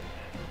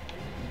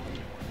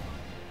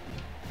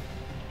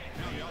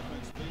 Now the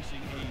offense facing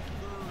a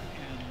 3rd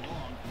and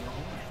long for their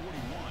own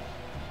 41.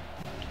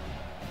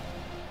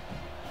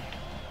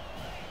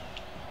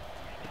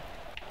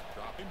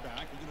 Dropping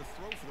back, we're going to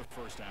throw for the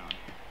first down.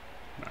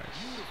 Nice.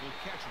 Beautiful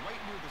catch right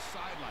near the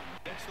sideline.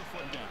 Gets the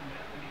foot down.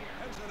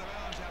 Heads out of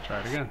bounds after Try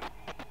it again.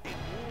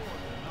 more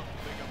than enough to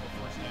pick up the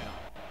first down.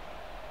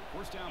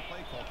 First down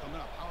play call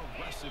coming up. How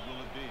aggressive will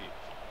it be?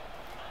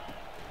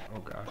 Oh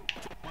God.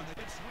 One that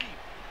gets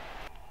sweep.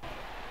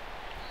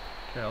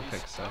 Okay, I'll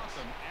take 6. I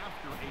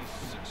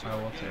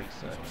will take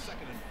 6.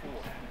 Second and 4.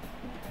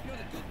 You know,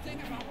 the good thing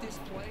about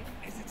this play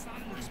is it's not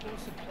an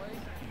explosive play,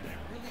 but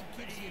it really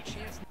gives you a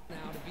chance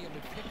now to be able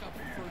to pick up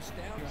a first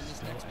down on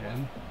this next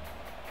play.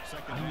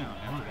 I don't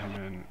want him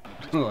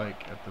in,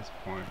 like, at this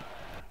point.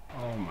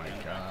 Oh my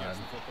God.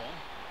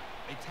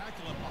 They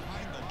tackle him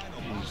behind the line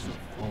of He's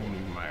just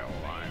owning my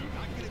O-line.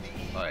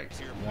 Like,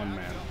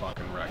 one-man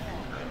fucking wrecking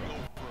crew.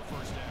 for a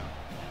first down.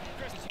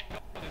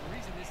 The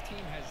reason this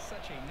team has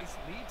such a nice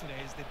lead today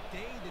is the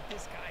day that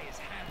this guy has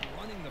had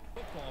running the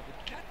football, but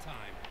that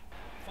time,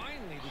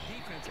 finally, the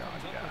defense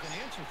comes up with an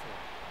answer for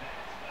him.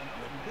 A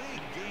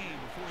big game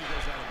before he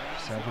goes out of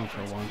bounds. 7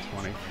 for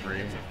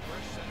 123.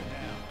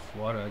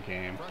 What a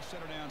game. Fresh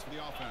set of downs for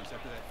the offense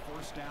after that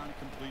first down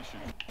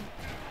completion.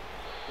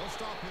 They'll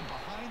stop him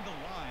behind the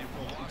line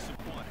for a loss of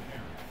 1.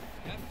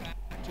 That back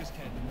just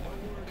had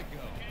nowhere to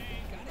go.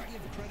 Got to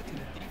give credit to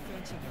the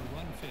defense and their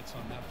run fits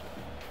on that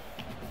play.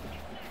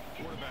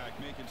 Quarterback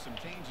making some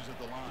changes at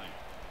the line.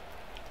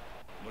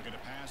 Looking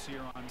to pass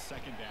here on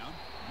second down.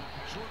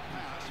 Short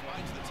pass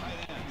finds the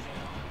tight end.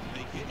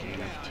 They get him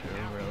down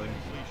after really?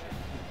 completion.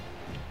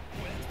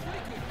 Well, that's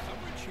pretty good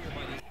coverage here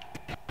by these.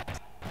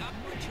 Not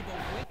much of a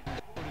window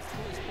to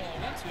throw this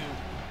ball into,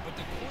 but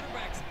the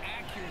quarterback's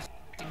accuracy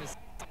is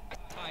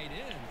tight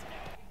end.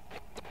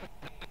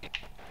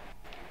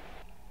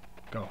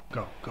 Go,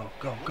 go, go,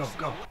 go, go,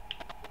 go.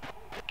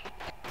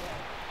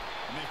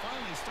 And they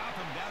finally stop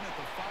him down at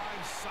the 5.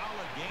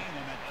 Solid gain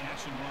on that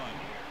catch and run.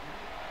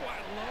 Well, I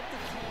love the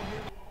call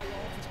here by the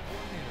offensive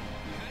coordinator.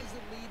 He has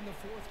the lead in the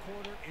 4th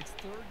quarter. It's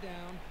 3rd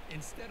down.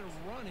 Instead of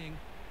running,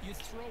 you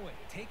throw it.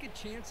 Take a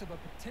chance of a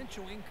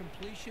potential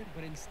incompletion,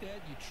 but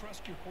instead you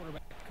trust your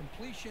quarterback.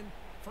 Completion,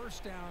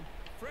 first down,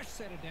 fresh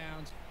set of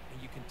downs,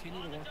 and you continue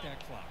to work that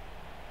clock.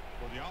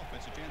 For the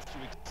offense, a chance to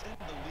extend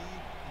the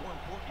lead. More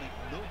importantly,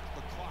 milk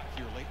the clock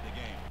here late in the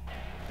game.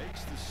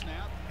 Takes the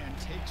snap and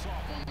takes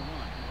off on the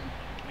run.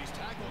 And he's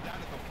tackled down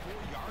at the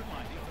 4-yard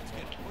line. Defense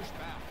gets pushed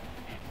back.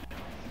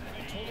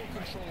 In total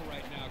control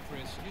right now,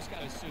 Chris. You just got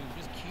to assume,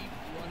 just keep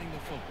running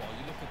the football.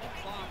 You look at the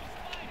clock,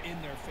 in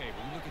their favor.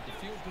 You look at the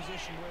field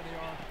position where they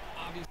are,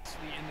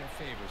 obviously in their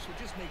favor. So it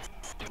just makes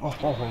sense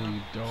Oh,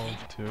 you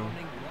dove too.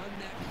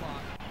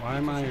 Why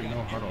am I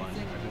no huddling?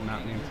 I did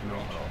not mean to no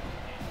huddle.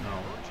 No.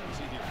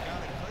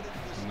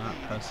 I'm not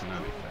pressing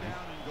anything.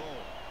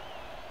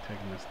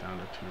 Taking this down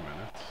to 2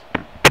 minutes.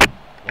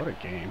 What a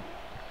game.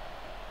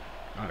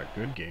 Not a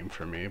good game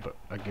for me, but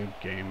a good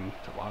game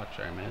to watch,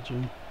 I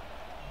imagine.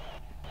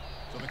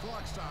 So the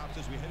clock stops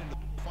as we head into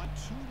the final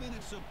 2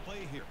 minutes of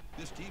play here.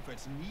 This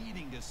defense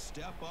needing to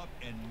step up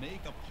and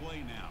make a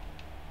play now.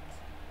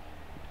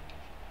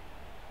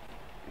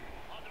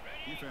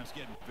 Defense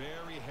getting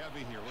very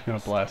heavy here. Gonna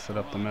blast it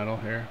up the middle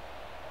here.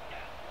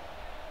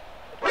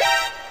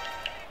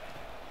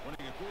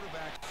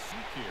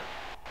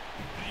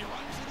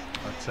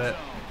 That's it.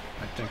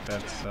 I think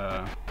that's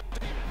I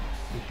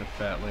think the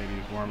fat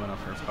lady's warming up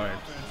her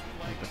pipes.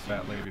 I think the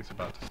fat lady's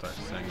about to start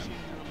singing.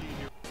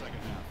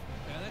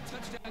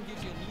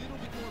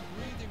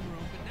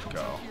 Let's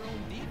go.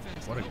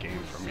 What a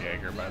game from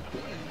Jaeger, by the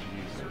way.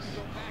 Jesus.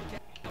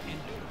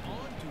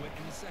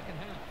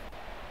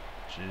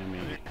 Jimmy.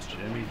 The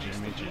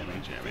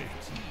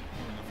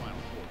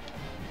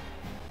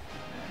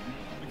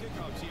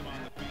kickoff team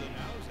on the field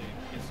now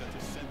is set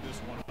to send this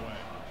one away.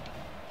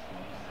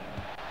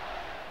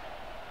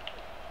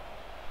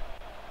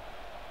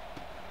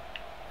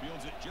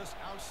 Fields it just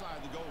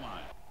outside the goal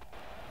line.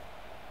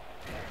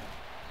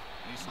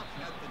 And he's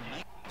looking at the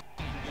 19.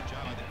 Good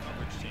job by the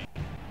coverage team.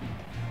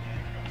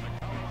 The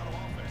Colorado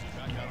offense is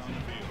back out on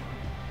the field.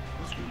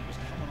 This group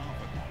is coming off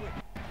a quick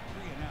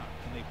 3-and-out.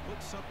 Can they put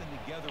something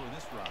together in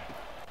this drive?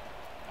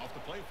 Off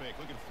the play fake,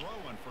 looking to throw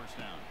on first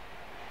down.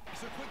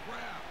 It's a quick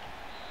grab.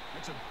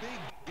 It's a big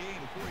gain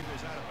before he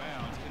goes out of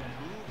bounds. It'll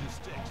move the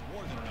sticks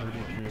more than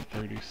enough.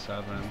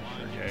 33-37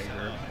 for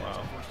Jaeger.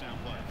 Wow.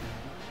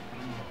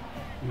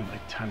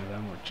 Like 10 of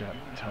them were jet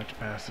touch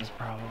passes,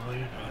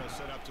 probably.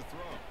 Set up to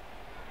throw.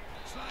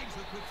 Snags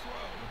the quick throw.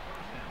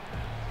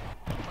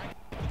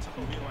 It's up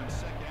here on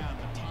set down.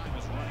 The time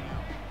is running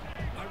out.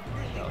 I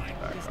really like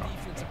what this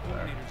defensive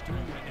coordinator's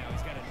doing right now.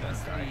 He's got a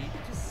nice lead.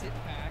 Just sit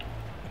back.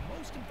 The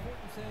most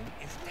important thing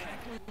is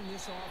tackling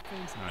this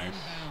offense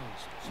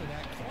inbounds. So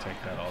that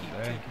take that all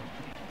day.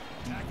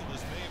 Tackle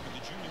is made, but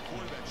the junior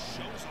quarterback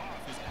shows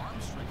off his arm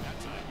strength that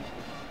time.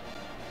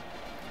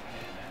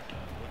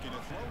 Looking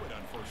to throw it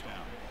on first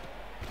down.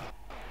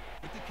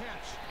 With the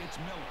catch, it's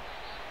Miller.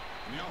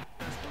 And the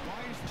offense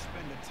tries to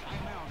spend a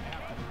timeout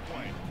after the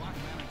play. The clock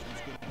management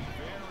is going to be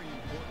very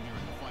important here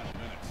in the final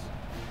minutes.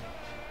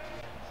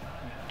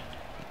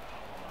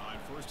 On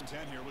 1st and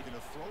 10 here, looking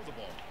to throw the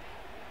ball.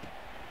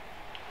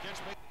 Gets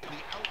made the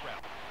out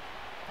route.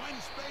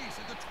 Finds space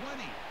at the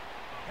 20.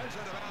 Heads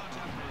out of bounds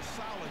after a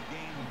solid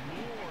game,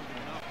 more than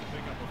enough to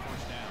pick up a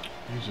first down.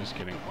 He's just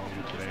getting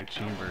owned today.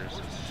 Chambers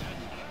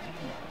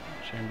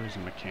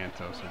and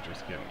McCantos are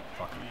just getting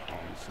fucking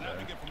owned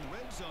today.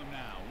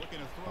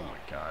 Oh my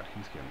god,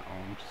 he's getting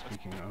owned.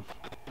 Speaking of,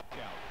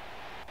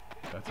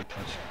 that's a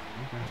touchdown.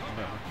 Okay,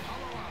 whatever.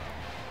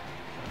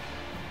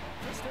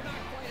 They're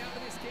not quite out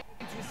of this game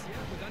just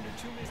yet with under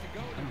 2 minutes to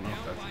go. I don't know if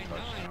that's a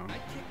touchdown. I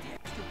kicked the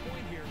extra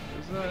point here.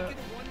 Is that?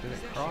 Did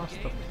it cross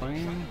the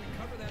plane?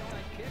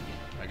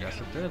 I guess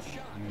it did.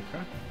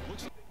 Okay.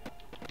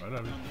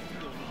 Whatever.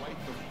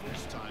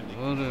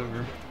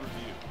 Whatever.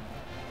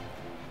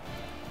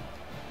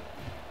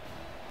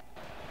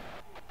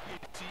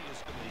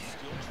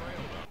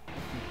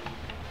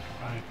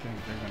 I think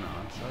they're gonna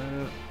onside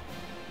it.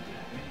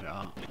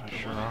 Yeah, they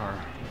sure are.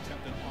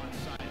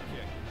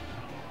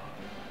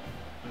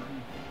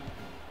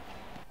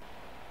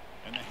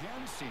 And the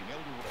hand seam able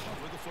to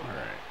recover the football.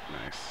 Alright,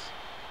 nice.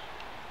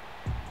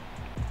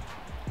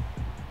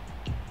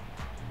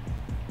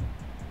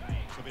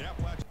 So the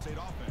Appalachian State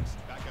offense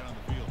back out on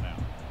the field now.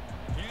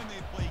 Can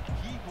they play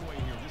keep away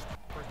here? Just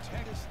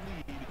protect this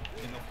lead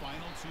in the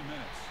final 2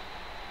 minutes.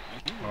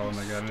 Oh, and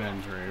they got an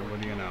injury.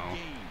 What do you know?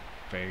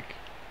 Fake.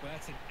 Well,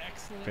 that's an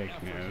excellent Fake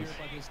effort news. here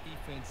by this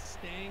defense,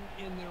 staying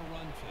in their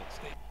run fits.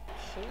 They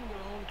holding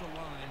their own at the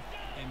line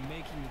and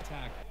making the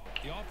tackle.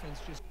 The offense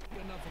just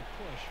good enough of a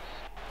push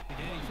to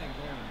get anything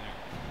going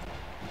there.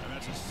 And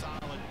that's a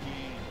solid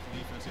game with the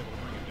defense able to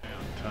bring it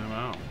down.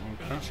 Timeout. They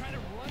Okay. try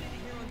to run it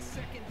here on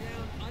 2nd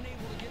down,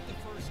 unable to get the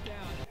first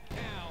down.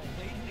 Now,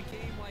 late in a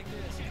game like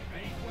this, you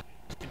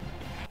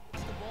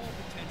pass the ball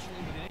potentially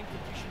with an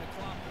incompletion, the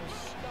clock will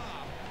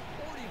stop,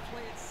 or do you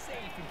play it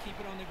safe and keep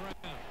it on the ground?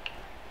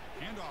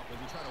 Handoff as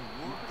we try to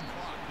work the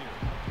clock here.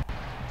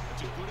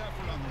 It's a good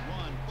effort on the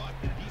run, but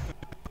the defense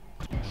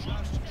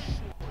just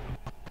short.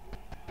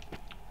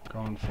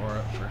 Going for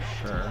it for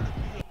sure.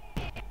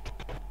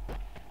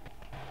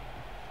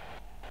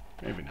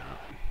 Maybe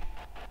not.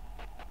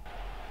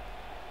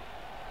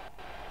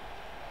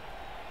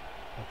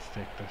 Let's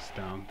take this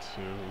down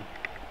to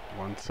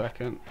 1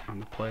 second on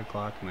the play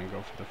clock and then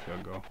go for the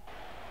field goal.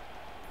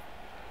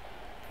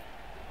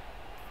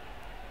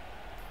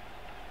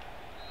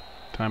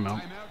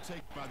 Timeout. Timeout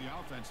taken by the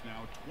offense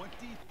now.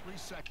 23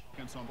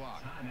 seconds on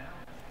block.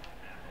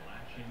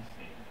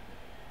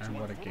 And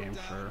what a game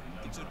for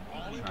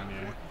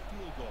Kanye.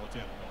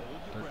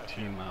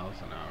 13 miles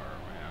an hour,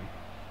 man.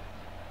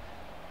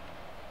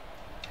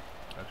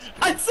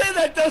 I'd say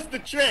that does the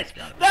trick.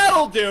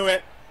 That'll do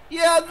it.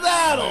 Yeah,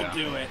 that'll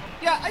do it.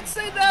 Yeah, I'd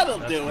say that'll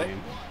do it.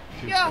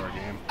 Yeah,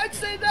 I'd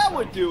say that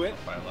would do it.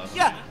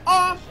 Yeah,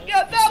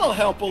 yeah, that'll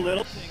help a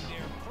little.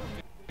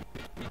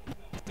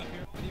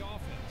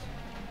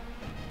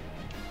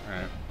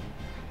 Alright.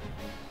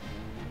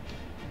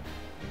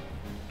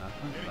 I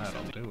think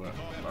that'll do it.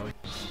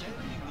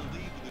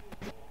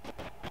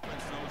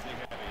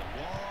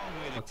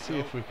 Let's see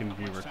if we can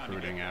be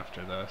recruiting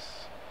after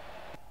this.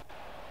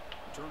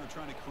 Turner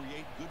trying to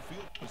create good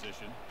field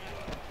position.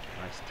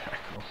 Nice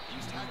tackle.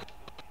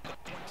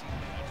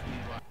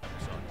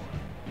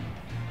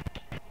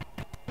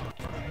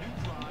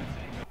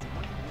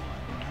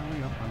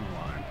 Hurry up on the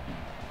line.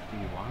 Do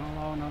you want to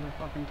allow another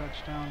fucking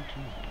touchdown?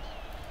 Jesus.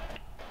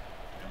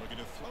 And looking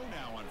to throw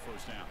now on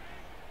first down.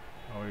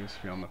 Always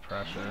feeling the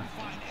pressure.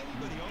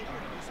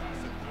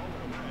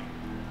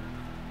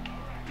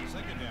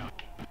 Second down.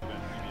 I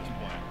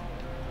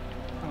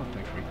don't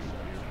think we can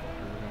be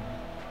recruiting.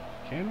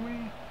 Can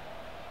we?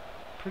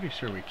 Pretty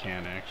sure we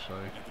can,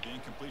 actually. After the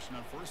incompletion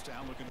on first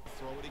down, looking to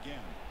throw it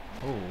again.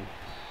 Oh.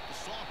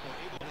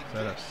 Is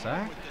that a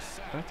sack?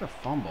 That's a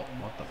fumble.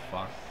 What the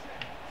fuck?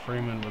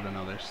 Freeman with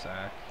another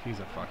sack. He's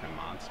a fucking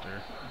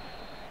monster.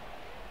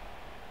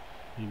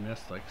 He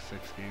missed like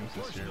 6 games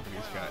this year, but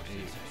he's got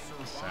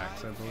 8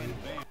 sacks, I believe,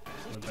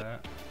 with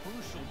that.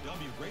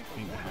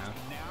 8.5.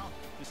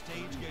 The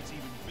stage gets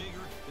even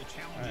bigger. The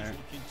challenges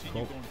will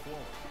continue going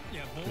forward.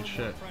 Yeah, more and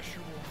more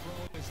pressure will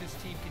grow as this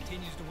team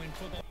continues to win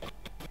football.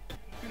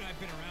 You and I've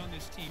been around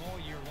this team all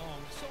year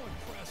long. So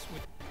impressed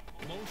with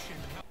motion,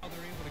 how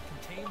they're able to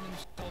contain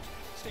themselves,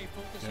 stay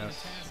focused on the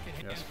task at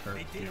hand.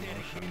 They did that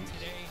again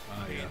today.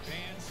 They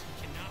advance.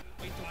 Cannot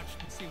wait to watch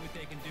and see what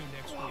they can do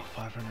next week.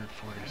 547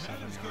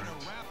 yards. Going to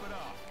wrap it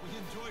up. We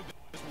enjoyed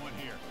this one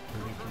here.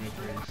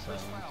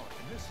 33-37.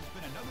 This has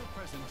been another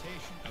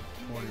presentation of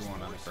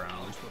 41 on the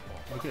ground.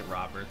 Look at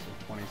Roberts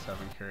with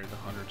 27 carries,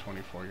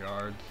 124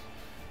 yards,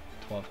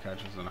 12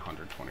 catches, and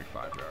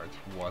 125 yards.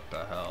 What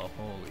the hell?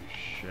 Holy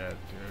shit,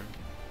 dude.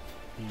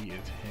 He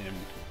is him.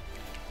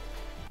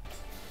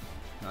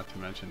 Not to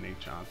mention Nate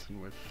Johnson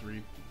with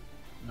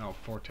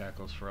 4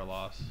 tackles for a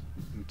loss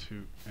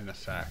and a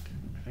sack.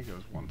 I think it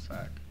was 1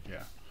 sack.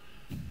 Yeah.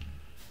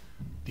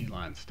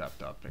 D-line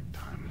stepped up big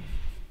time.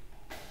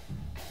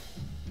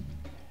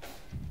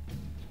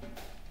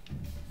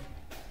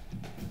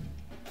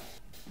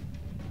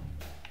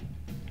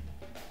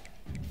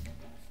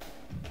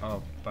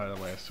 Oh, by the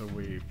way, so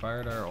we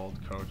fired our old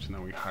coach and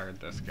then we hired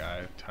this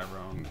guy,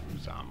 Tyrone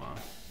Uzama,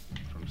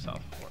 from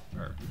South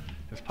Florida.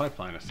 His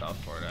pipeline is South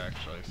Florida,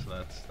 actually,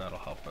 so that'll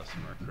help us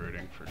in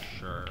recruiting for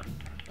sure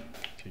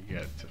to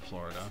get to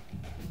Florida.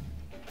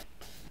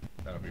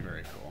 That'll be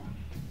very cool.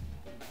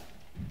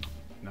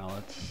 Now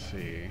let's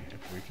see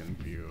if we can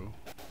view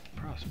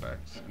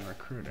prospects in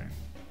recruiting.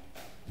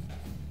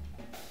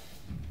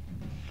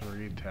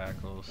 3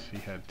 tackles. He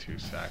had 2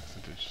 sacks.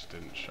 It just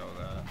didn't show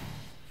that.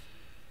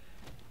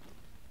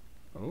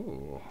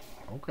 Oh,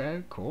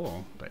 okay,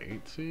 cool. The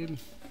 8 seed.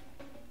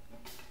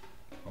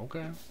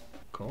 Okay,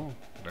 cool.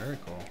 Very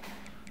cool.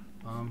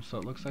 So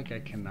it looks like I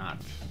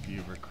cannot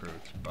view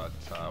recruits, but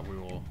we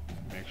will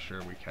make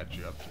sure we catch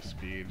you up to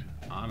speed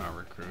on our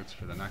recruits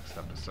for the next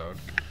episode.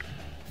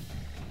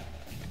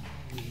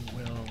 We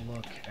will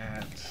look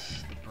at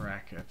the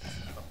brackets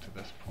up to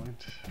this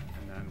point,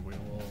 and then we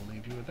will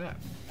leave you with that.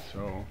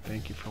 So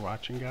thank you for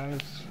watching,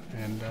 guys,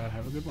 and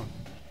have a good one.